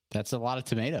a lot of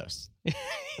tomatoes.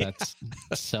 That's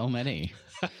so many.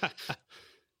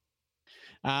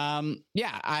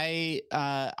 Yeah, I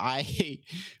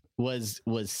was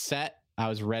set. I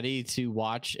was ready to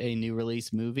watch a new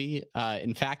release movie.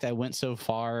 In fact, I went so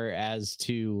far as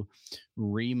to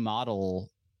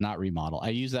not remodel. I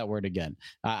use that word again.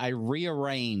 I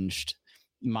rearranged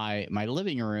my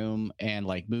living room and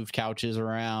like moved couches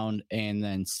around and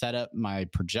then set up my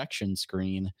projection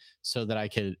screen so that I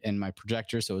could, and my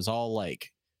projector, so it was all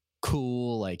like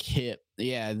cool, like hip.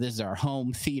 Yeah, this is our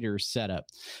home theater setup.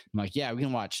 I'm like, yeah, we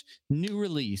can watch new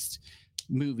released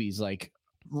movies, like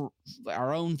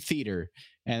our own theater.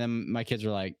 And then my kids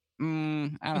were like,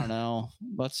 I don't know,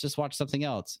 let's just watch something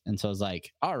else. And so I was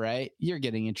like, all right, you're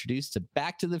getting introduced to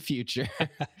Back to the Future.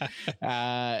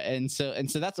 and so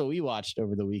that's what we watched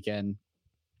over the weekend,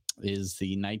 is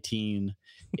the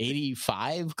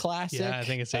 1985 classic. Yeah, I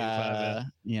think it's 85.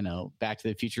 Back to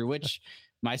the Future, which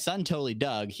my son totally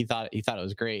dug. He thought it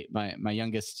was great. My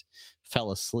youngest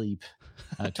fell asleep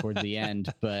toward the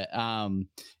end, but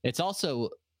it's also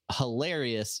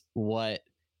hilarious what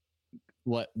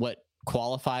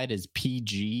qualified as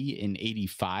PG in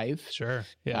 85. Sure.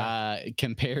 Yeah.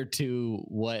 Compared to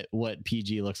what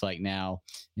PG looks like now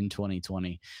in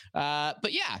 2020.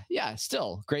 But yeah,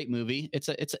 still great movie. It's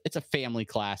a family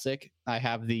classic. I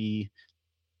have the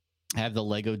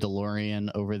Lego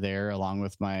DeLorean over there along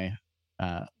with my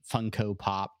Funko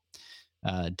Pop,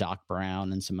 Doc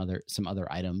Brown, and some other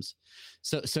items.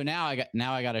 So now I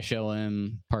got to show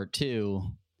him part 2.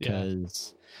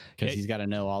 Because he's got to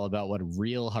know all about what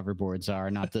real hoverboards are,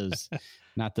 not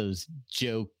those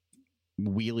joke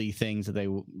wheelie things that they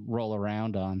roll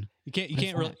around on. You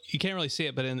can't really see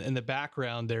it, but in the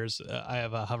background there's I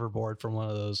have a hoverboard from one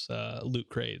of those loot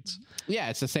crates. Yeah,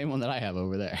 it's the same one that I have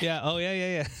over there. Yeah. Oh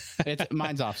yeah. It's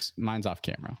mine's off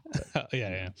camera.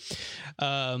 Yeah.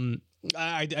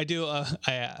 I do.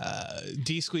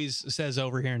 D Squeeze says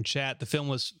over here in chat, the film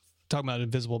was talking about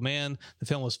Invisible Man. The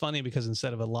film was funny because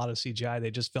instead of a lot of CGI, they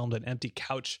just filmed an empty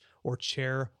couch or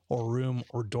chair or room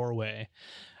or doorway.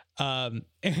 And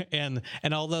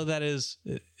although that is,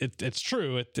 it's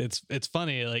true. It's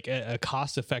funny, like a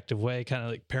cost effective way, kind of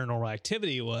like Paranormal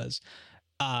Activity was,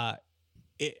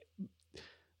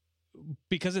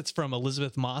 because it's from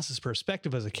Elizabeth Moss's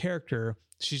perspective as a character.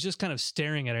 She's just kind of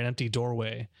staring at an empty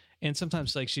doorway. And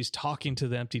sometimes like she's talking to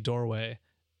the empty doorway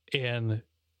and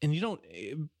you don't,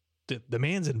 the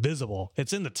man's invisible.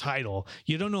 It's in the title.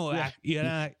 You don't know.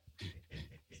 Yeah.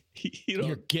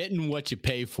 You're getting what you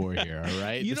pay for here. All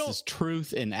right. This is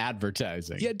truth in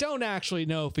advertising. You don't actually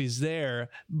know if he's there,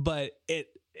 but it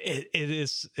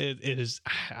is.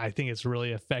 I think it's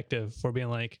really effective for being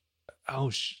like, oh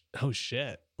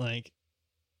shit. Like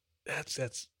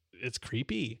it's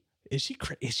creepy. Is she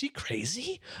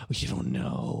crazy? Oh, you don't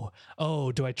know.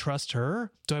 Oh, do I trust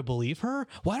her? Do I believe her?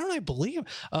 Why don't I believe?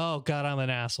 Oh God, I'm an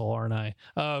asshole, aren't I?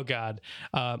 Oh God.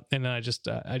 And then I just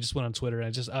went on Twitter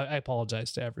and I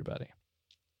apologize to everybody.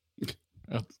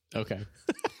 Oh, okay.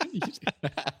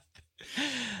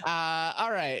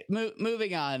 All right.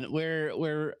 Moving on.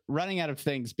 We're running out of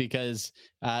things because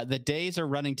the days are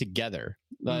running together.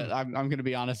 I'm going to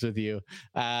be honest with you,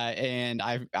 and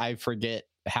I forget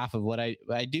half of what I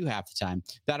do half the time.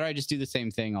 That or I just do the same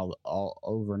thing all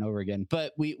over and over again.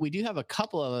 But we do have a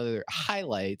couple of other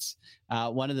highlights.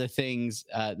 One of the things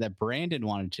that Brandon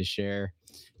wanted to share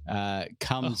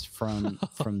comes from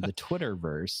the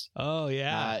Twitterverse. Oh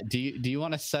yeah. Do you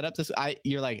want to set up this?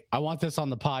 You're like, I want this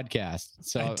on the podcast.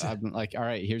 So I'm like, all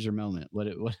right, here's your moment. What?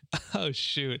 Oh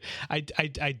shoot. I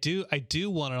do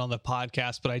want it on the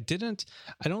podcast, but I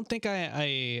don't think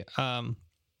I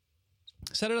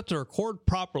set it up to record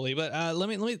properly, but let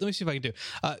me see if I can do.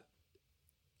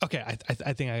 Okay,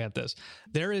 I think I got this.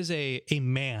 There is a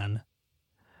man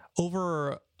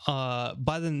over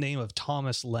by the name of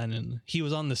Thomas Lennon. He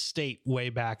was on The State way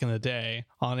back in the day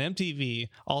on MTV,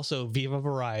 also Viva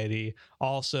Variety,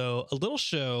 also a little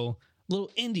show little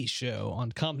indie show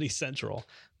on Comedy Central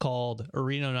called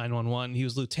Reno 911. He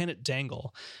was Lieutenant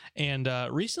Dangle, and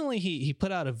recently he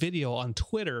put out a video on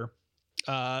Twitter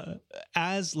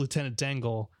as Lieutenant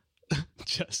Dangle,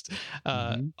 just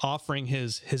offering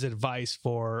his advice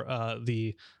for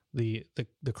the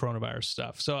coronavirus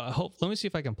stuff. So let me see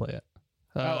if I can play it.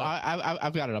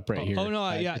 I've got it up right here. Oh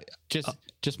no, yeah.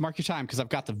 Just mark your time because I've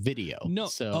got the video. No,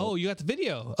 so you got the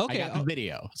video. Okay, I got the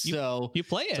video. So you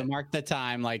play it. So mark the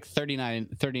time, like 39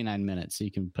 minutes, so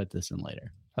you can put this in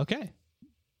later. Okay.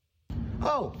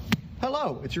 Oh,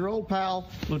 hello. It's your old pal,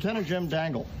 Lieutenant Jim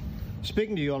Dangle,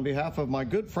 speaking to you on behalf of my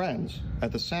good friends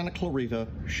at the Santa Clarita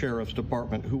Sheriff's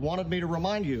Department, who wanted me to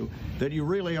remind you that you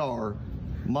really are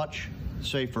much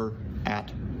safer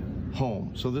at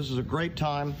home. So this is a great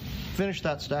time. Finish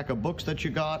that stack of books that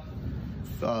you got,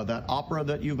 that opera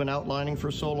that you've been outlining for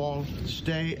so long.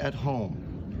 Stay at home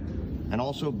and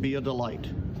also be a delight.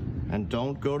 And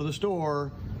don't go to the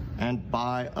store and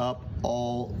buy up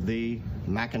all the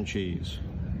mac and cheese.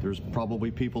 There's probably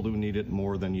people who need it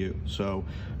more than you. So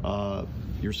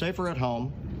you're safer at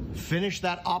home. Finish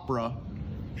that opera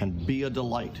and be a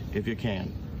delight if you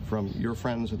can, from your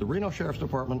friends at the Reno Sheriff's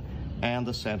Department and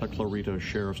the Santa Clarita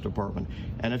Sheriff's Department.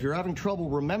 And if you're having trouble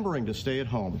remembering to stay at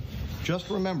home, just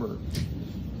remember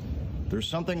there's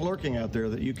something lurking out there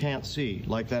that you can't see,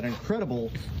 like that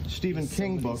incredible Stephen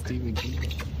King book,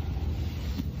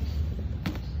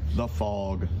 The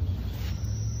Fog.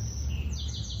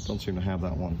 Don't seem to have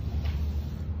that one.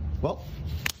 Well,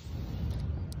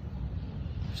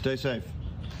 stay safe.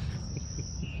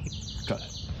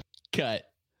 Cut.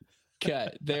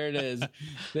 There it is.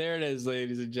 There it is,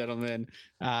 ladies and gentlemen.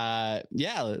 Yeah,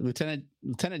 Lieutenant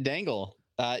Dangle.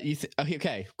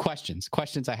 Okay, questions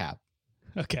I have.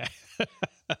 Okay.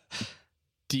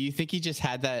 Do you think he just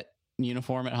had that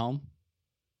uniform at home?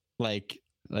 Like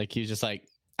he was just like,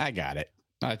 I got it.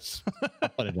 I'll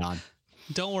put it on.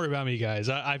 Don't worry about me, guys.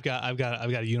 I've got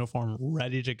a uniform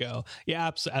ready to go. Yeah,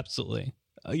 absolutely.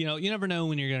 You never know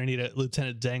when you're going to need a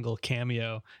Lieutenant Dangle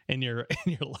cameo in your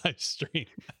live stream.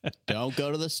 Don't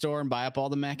go to the store and buy up all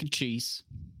the mac and cheese,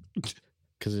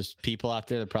 because there's people out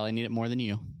there that probably need it more than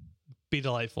you. Be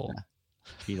delightful. Yeah.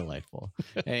 Be delightful.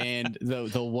 And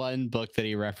the one book that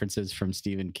he references from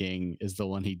Stephen King is the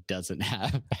one he doesn't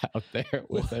have out there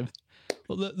with him.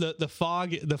 Well, the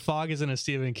fog isn't a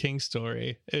Stephen King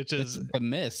story. It's A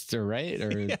Mist, right?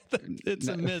 Or yeah, it's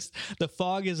a Mist. The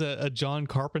Fog is a John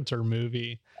Carpenter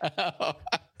movie.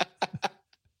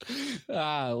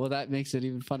 Well, that makes it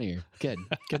even funnier. Good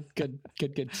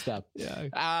stuff.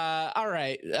 Yeah. All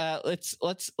right.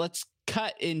 Let's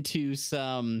cut into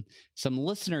some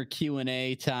listener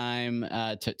Q&A time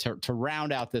to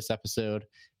round out this episode.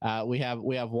 We have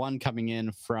one coming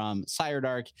in from Sire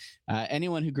Dark.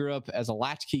 Anyone who grew up as a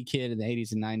latchkey kid in the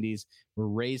 80s and 90s were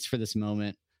raised for this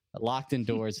moment, locked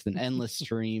indoors with an endless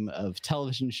stream of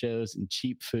television shows and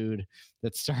cheap food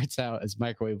that starts out as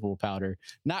microwavable powder.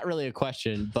 Not really a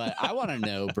question, but I want to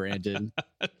know, Brandon.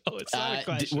 Oh, it's not a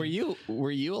question. Were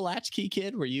you a latchkey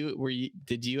kid?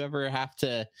 Did you ever have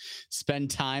to spend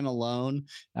time alone,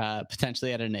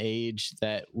 potentially at an age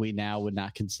that we now would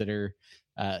not consider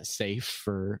safe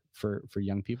for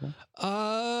young people?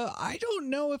 I don't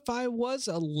know if I was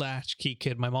a latchkey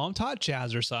kid. My mom taught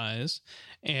jazzercise,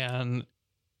 and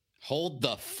hold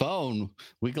the phone.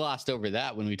 We glossed over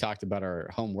that when we talked about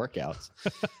our home workouts.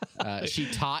 She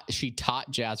taught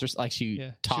jazzercise, like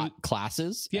she taught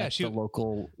classes. Yeah, at the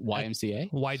local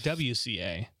YMCA.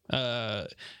 YWCA.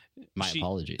 My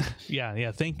apologies.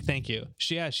 Yeah. Thank you.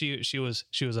 She was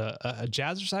a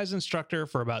jazzercise instructor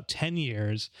for about 10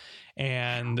 years,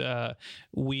 and I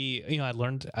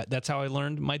learned. That's how I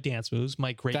learned my dance moves,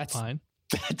 my grapevine.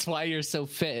 That's why you're so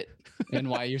fit and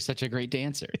why you're such a great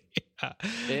dancer. Yeah.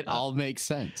 It all makes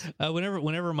sense.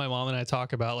 Whenever my mom and I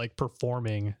talk about like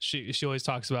performing, she always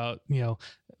talks about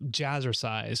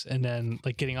jazzercise, and then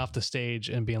like getting off the stage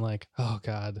and being like, oh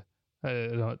God. I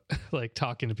don't like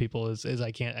talking to people is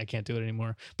I can't do it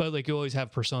anymore. But like you always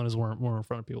have personas more in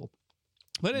front of people.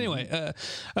 But anyway,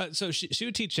 so she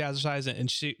would teach jazzercise, and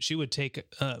she would take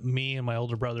me and my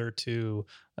older brother to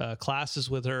classes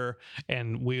with her,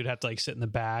 and we would have to like sit in the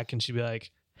back, and she'd be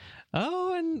like,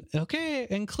 oh, and okay,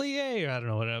 and Clie, I don't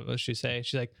know what she'd say.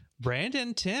 She's like,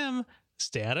 Brandon, Tim,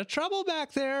 stay out of trouble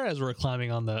back there, as we're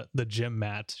climbing on the gym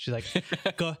mat. She's like,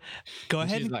 go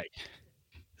ahead. She's like,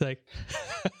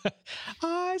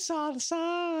 I saw the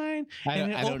sign. I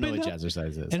don't know what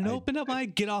jazzercise is. And it opened up my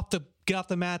get off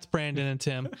the mats, Brandon and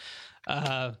Tim.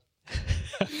 Rocking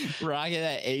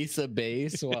that ace of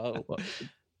base while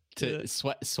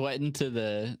sweating to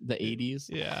the 80s.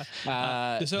 Yeah.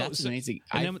 That's amazing.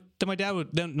 And then my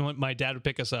dad would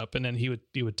pick us up, and then he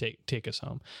would take us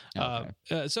home.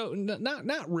 Okay. So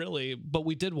not really, but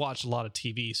we did watch a lot of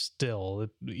TV still,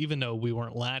 even though we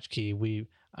weren't latchkey.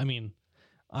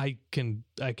 I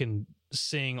can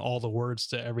sing all the words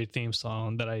to every theme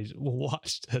song that I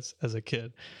watched as a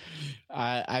kid.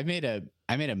 I made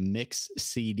a mix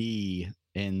CD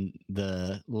in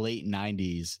the late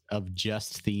 90s of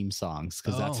just theme songs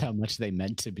because that's how much they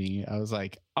meant to me. I was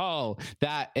like, oh,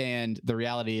 that. And the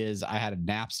reality is I had a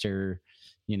Napster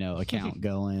account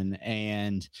going,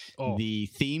 and the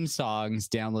theme songs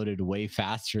downloaded way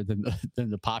faster than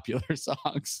the popular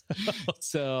songs.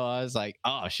 So I was like,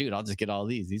 oh shoot, I'll just get all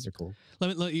these. These are cool.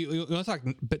 Let you want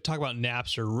to talk about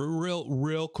Napster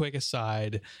real quick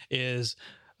aside is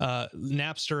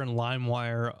Napster and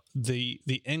LimeWire, the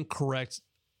incorrect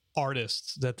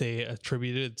artists that they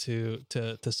attributed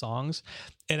to songs.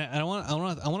 And I want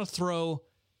to throw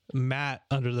Matt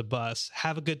under the bus.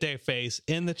 Have a good day face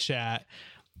in the chat.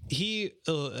 He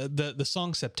the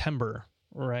song September,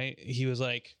 right? He was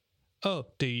like, oh,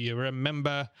 do you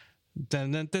remember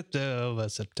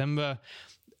September?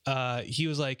 He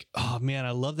was like, oh man,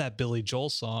 I love that Billy Joel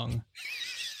song.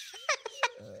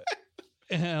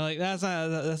 And I'm like, that's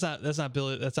not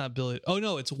Billy. Oh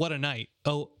no, it's What a Night.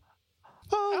 Oh,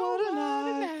 what a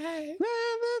night.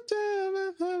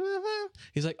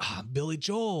 He's like, Billy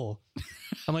Joel.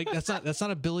 I'm like, that's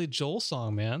not a Billy Joel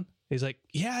song, man. He's like,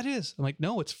 yeah, it is. I'm like,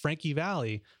 no, it's Frankie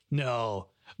Valli. No,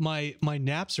 my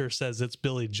Napster says it's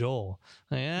Billy Joel.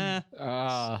 Like,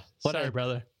 sorry,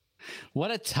 brother.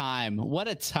 What a time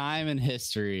in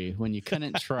history when you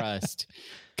couldn't trust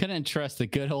the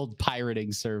good old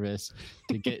pirating service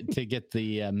to get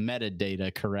the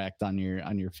metadata correct on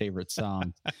your favorite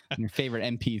songs, on your favorite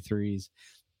MP3s.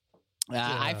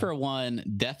 I, for one,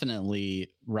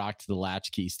 definitely rocked the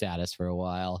latchkey status for a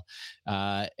while.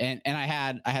 And I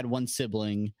had one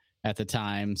sibling at the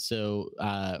time. So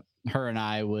her and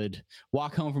I would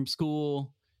walk home from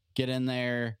school, get in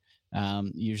there,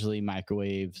 usually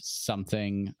microwave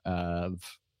something of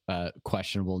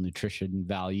questionable nutrition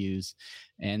values,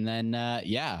 and then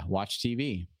watch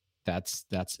TV. That's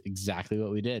exactly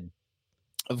what we did.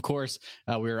 Of course,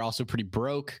 we were also pretty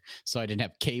broke, so I didn't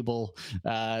have cable.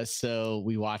 So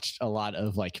we watched a lot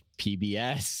of like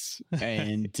PBS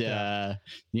and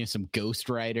some Ghost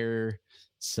Rider,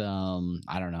 some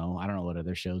I don't know what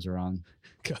other shows are on.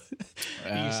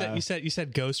 You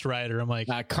said Ghost Rider. I'm like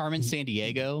Carmen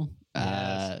Sandiego.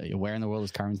 Yes. Where in the world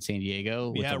is Carmen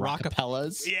Sandiego? With the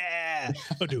Rockapellas. Yeah.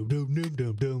 Doom doom doom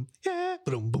doom doom. Yeah.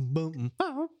 Boom boom boom.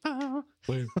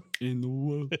 Where in the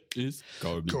world is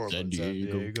Carmen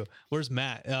Sandiego? Where's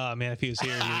Matt? Oh man, if he was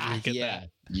here, you'd get that.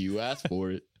 You asked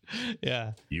for it.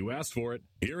 Yeah. You asked for it.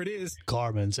 Here it is.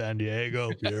 Carmen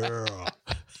Sandiego. Yeah.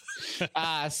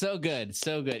 So good.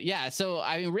 Yeah. So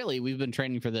I mean, really, we've been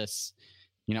training for this,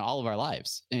 all of our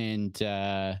lives, and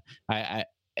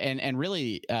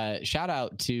really shout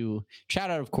out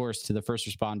of course to the first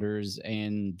responders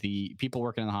and the people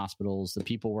working in the hospitals, the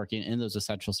people working in those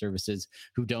essential services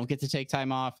who don't get to take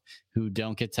time off, who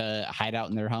don't get to hide out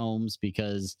in their homes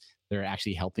because they're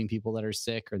actually helping people that are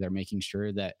sick, or they're making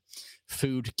sure that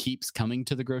food keeps coming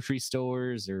to the grocery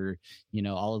stores, or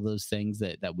all of those things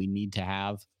that we need to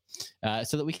have.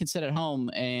 So that we can sit at home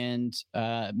and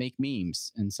make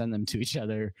memes and send them to each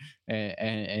other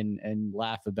and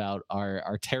laugh about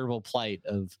our terrible plight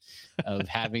of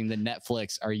having the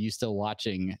Netflix "Are you still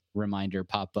watching?" reminder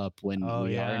pop up when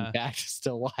we are in fact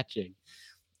still watching.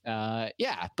 But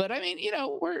I mean,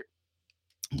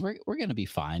 we're gonna be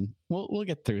fine. We'll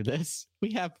get through this.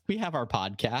 We have our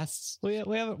podcasts. We have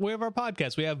our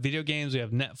podcasts. We have video games. We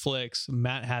have Netflix.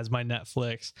 Matt has my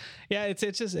Netflix. Yeah,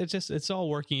 it's all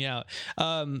working out.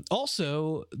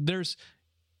 Also, there's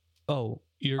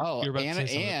you're about to say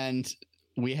something. And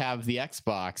we have the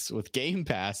Xbox with Game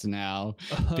Pass now,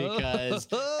 because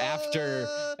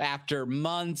after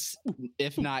months,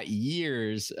 if not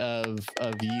years, of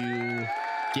you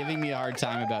giving me a hard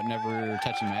time about never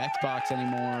touching my Xbox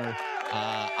anymore,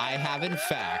 I have in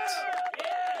fact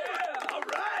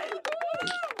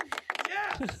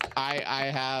I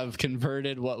have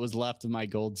converted what was left of my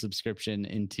gold subscription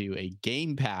into a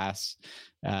Game Pass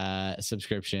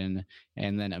subscription,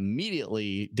 and then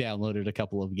immediately downloaded a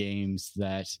couple of games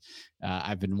that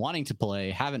I've been wanting to play,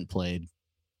 haven't played.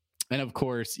 And of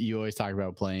course, you always talk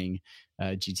about playing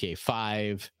GTA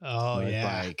 5. Oh,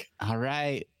 yeah. Like, all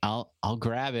right, I'll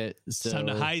grab it. So, it's time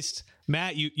to heist.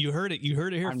 Matt, you heard it. You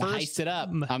heard it here I'm first. Heist it up.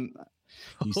 You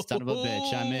son of a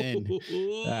bitch. I'm in.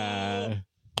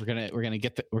 we're gonna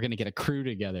get a crew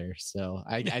together. So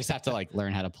I just have to like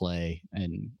learn how to play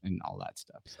and all that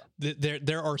stuff. So.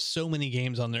 There are so many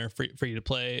games on there for you to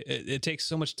play. It takes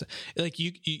so much like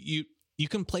you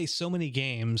can play so many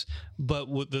games, but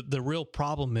what the real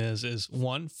problem is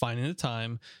one, finding the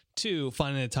time, two,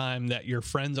 finding the time that your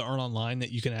friends aren't online,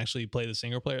 that you can actually play the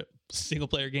single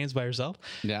player games by yourself.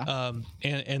 Yeah.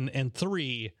 And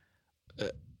three,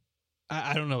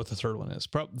 I don't know what the third one is.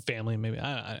 Probably family, maybe.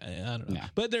 I don't know. Yeah.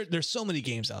 But there's so many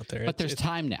games out there. But there's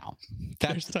time now.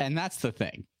 And that's the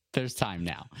thing. There's time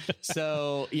now.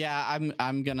 So yeah,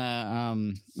 I'm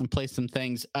gonna play some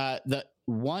things. The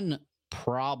one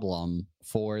problem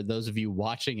for those of you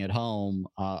watching at home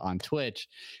on Twitch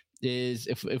is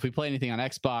if we play anything on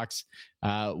Xbox,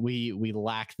 we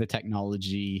lack the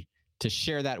technology to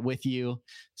share that with you.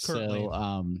 Currently.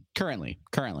 So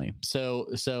currently.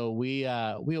 So we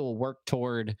will work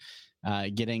toward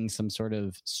getting some sort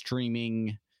of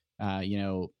streaming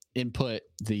input,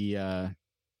 the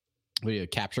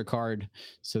capture card,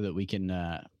 so that we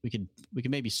can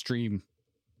maybe stream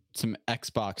some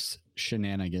Xbox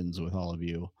shenanigans with all of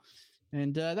you,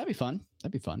 and that'd be fun. It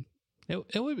would be fun.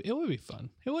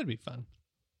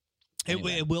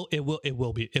 Anyway. It will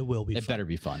be. It better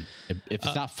be fun. If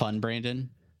it's not fun,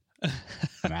 Brandon,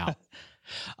 I'm out.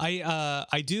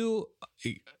 I do.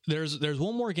 There's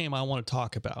one more game I want to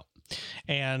talk about,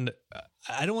 and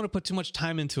I don't want to put too much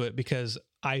time into it because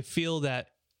I feel that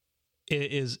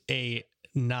it is a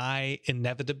nigh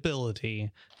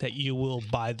inevitability that you will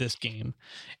buy this game,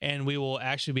 and we will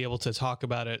actually be able to talk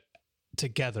about it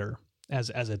together as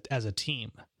a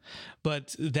team.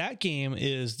 But that game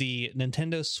is the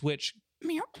Nintendo Switch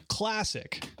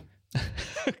Classic.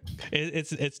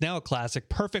 It's now a classic,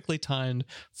 perfectly timed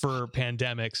for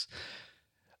pandemics.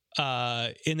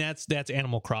 And that's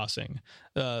Animal Crossing.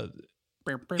 I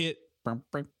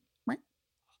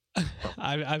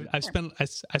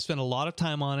spent a lot of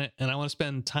time on it, and I want to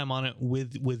spend time on it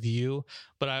with you.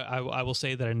 But I will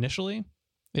say that initially,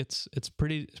 it's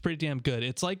pretty damn good.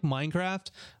 It's like Minecraft,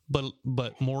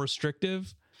 but more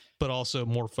restrictive, but also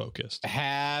more focused.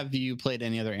 Have you played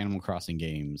any other Animal Crossing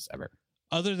games ever,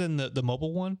 other than the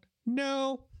mobile one?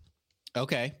 No.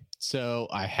 Okay, so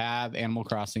I have Animal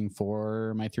Crossing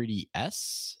for my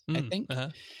 3DS, I think.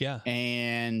 Yeah,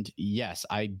 and yes,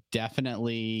 I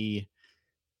definitely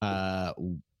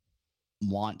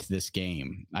want this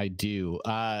game. I do.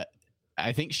 I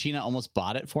think Sheena almost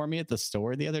bought it for me at the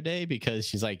store the other day because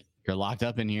she's like, "You're locked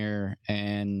up in here,"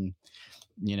 and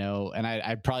and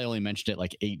I probably only mentioned it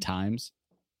like 8 times.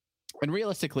 And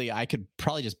realistically, I could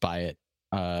probably just buy it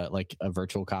like a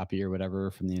virtual copy or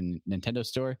whatever from the Nintendo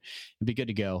store. It'd be good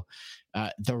to go.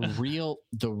 The real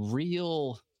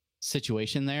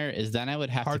situation there is then I would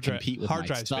have to compete with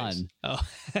my son.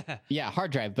 Yeah,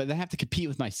 hard drive, but then I have to compete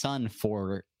with my son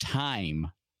for time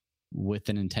with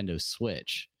the Nintendo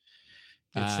Switch.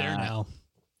 It's there now.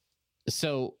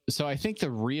 So I think the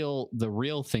real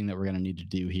thing that we're going to need to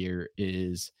do here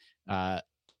is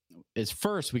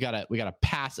first we gotta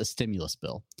pass a stimulus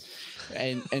bill,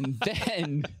 and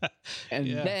then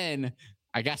then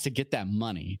I got to get that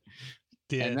money,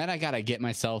 and then I got to get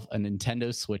myself a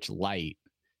Nintendo Switch Lite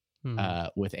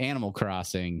with Animal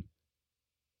Crossing,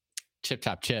 chip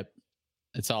top chip.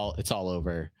 It's all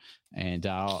over. And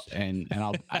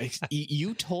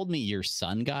you told me your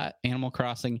son got Animal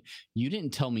Crossing. You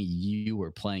didn't tell me you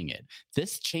were playing it.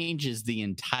 This changes the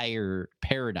entire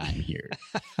paradigm here.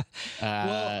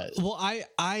 Well,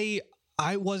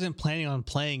 I wasn't planning on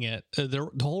playing it. The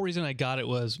whole reason I got it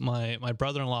was my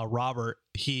brother-in-law Robert.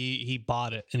 He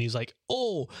bought it, and he's like,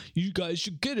 "Oh, you guys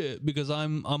should get it because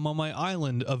I'm on my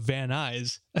island of Van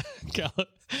Nuys."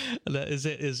 That is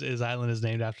it. His island is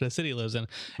named after the city he lives in,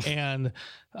 and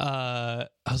I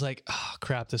was like, "Oh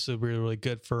crap, this would be really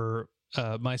good for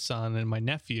my son and my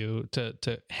nephew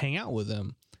to hang out with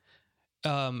them."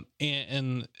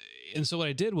 And so what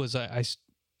I did was I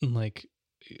like.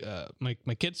 My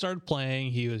kid started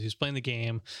playing. He was playing the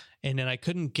game, and then I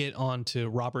couldn't get onto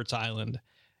Robert's Island,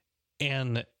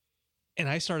 and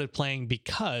I started playing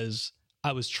because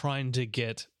I was trying to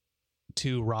get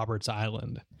to Robert's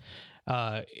Island.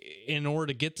 In order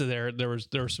to get to there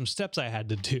were some steps I had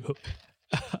to do.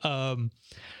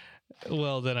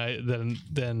 Well,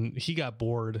 then he got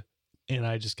bored, and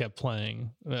I just kept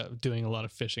playing, doing a lot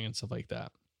of fishing and stuff like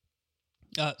that.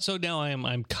 So now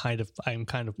I'm kind of playing. You're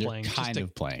kind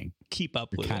of playing. Keep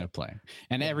up with it. Kind of playing.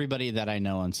 And everybody that I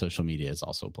know on social media is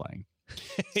also playing.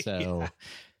 So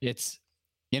it's,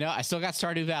 I still got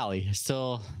Stardew Valley. I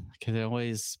still can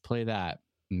always play that.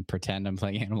 and pretend I'm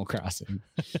playing Animal Crossing.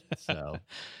 So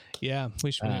yeah,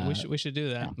 we should do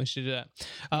that. Yeah. We should do that.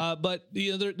 But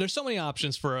there's so many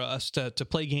options for us to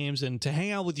play games and to hang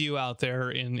out with you out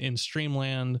there in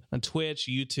Streamland, on Twitch,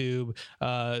 YouTube,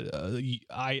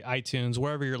 iTunes,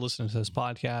 wherever you're listening to this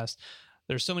podcast.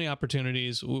 There's so many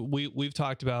opportunities. We've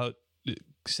talked about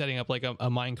setting up like a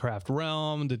Minecraft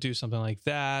realm to do something like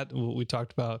that. We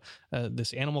talked about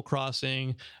this Animal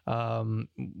Crossing, the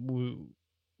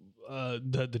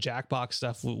Jackbox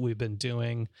stuff we've been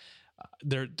doing.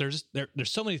 There's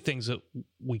so many things that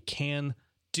we can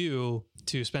do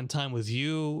to spend time with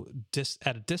you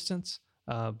at a distance,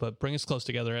 but bring us close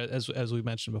together as we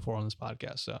mentioned before on this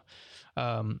podcast. So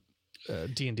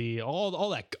D&D, all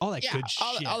that good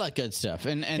shit, all that good stuff,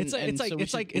 and it's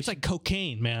like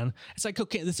cocaine, man. It's like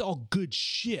cocaine. It's all good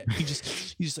shit. You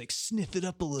just like sniff it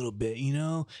up a little bit,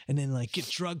 and then like get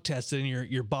drug tested, and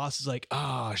your boss is like,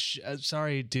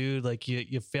 sorry, dude, like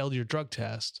you failed your drug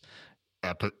test.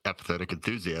 Apathetic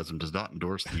Enthusiasm does not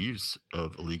endorse the use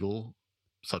of illegal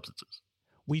substances.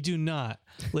 We do not,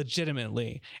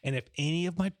 legitimately. And if any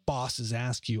of my bosses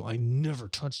ask you, I never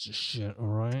touched this shit. All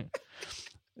right.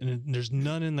 And there's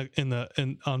none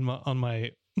on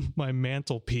my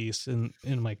mantelpiece in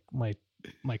my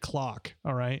clock.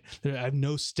 All right. I have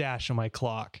no stash on my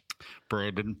clock.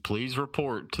 Brandon, please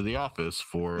report to the office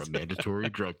for a mandatory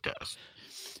drug test.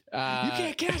 You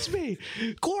can't catch me.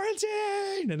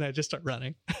 Quarantine. And I just start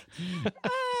running.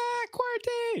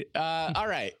 Quarantine. All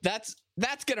right. That's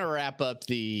gonna wrap up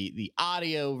the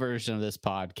audio version of this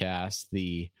podcast.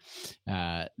 The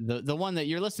one that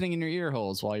you're listening in your ear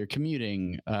holes while you're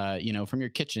commuting, from your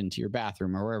kitchen to your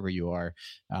bathroom or wherever you are,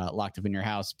 locked up in your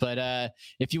house. But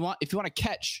if you want to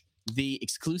catch the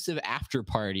exclusive after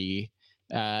party,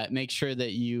 make sure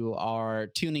that you are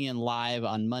tuning in live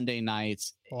on Monday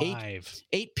nights,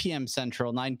 8 p.m.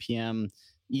 Central, 9 p.m.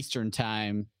 Eastern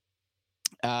time.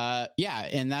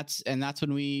 And that's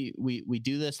when we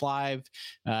do this live.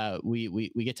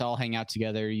 We get to all hang out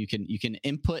together. You can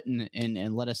input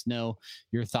and let us know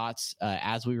your thoughts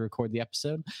as we record the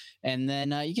episode, and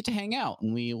then you get to hang out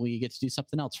and we get to do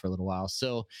something else for a little while.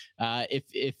 So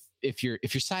if you're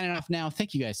signing off now,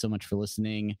 thank you guys so much for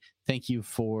listening. Thank you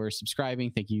for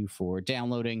subscribing. Thank you for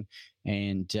downloading.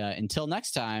 And until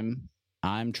next time,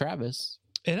 I'm Travis.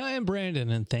 And I am Brandon,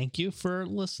 and thank you for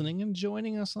listening and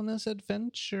joining us on this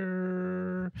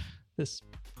adventure.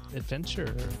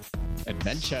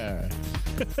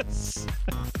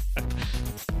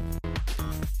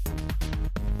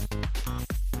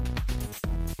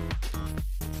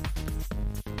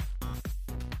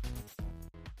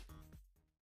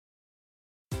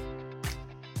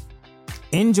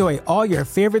 Enjoy all your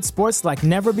favorite sports like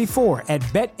never before at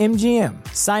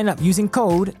BetMGM. Sign up using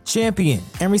code CHAMPION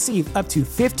and receive up to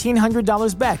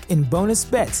 $1,500 back in bonus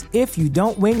bets if you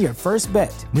don't win your first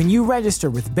bet. When you register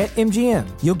with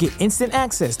BetMGM, you'll get instant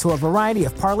access to a variety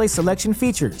of parlay selection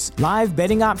features, live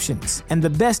betting options, and the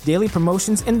best daily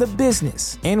promotions in the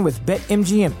business. And with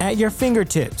BetMGM at your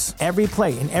fingertips, every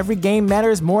play and every game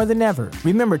matters more than ever.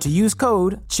 Remember to use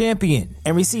code CHAMPION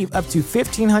and receive up to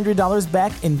 $1,500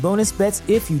 back in bonus bets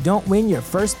if you don't win your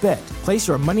first bet. Place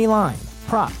your money line,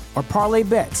 prop, or parlay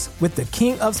bets with the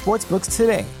king of sportsbooks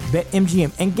today.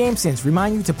 BetMGM and GameSense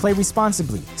remind you to play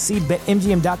responsibly. See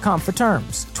BetMGM.com for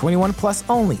terms. 21 plus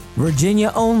only.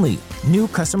 Virginia only. New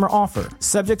customer offer.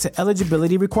 Subject to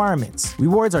eligibility requirements.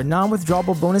 Rewards are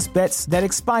non-withdrawable bonus bets that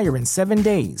expire in 7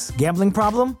 days. Gambling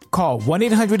problem? Call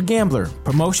 1-800-GAMBLER.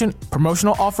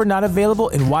 Promotional offer not available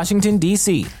in Washington,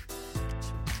 D.C.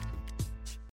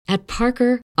 At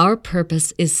Parker, our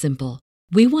purpose is simple.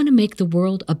 We want to make the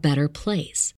world a better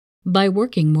place by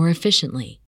working more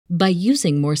efficiently, by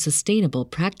using more sustainable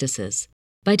practices,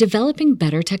 by developing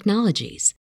better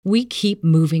technologies. We keep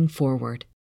moving forward.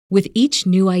 With each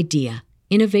new idea,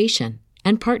 innovation,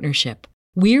 and partnership,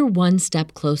 we're one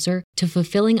step closer to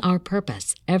fulfilling our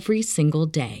purpose every single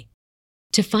day.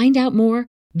 To find out more,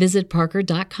 visit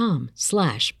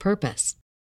parker.com/purpose.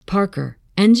 Parker,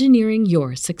 engineering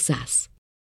your success.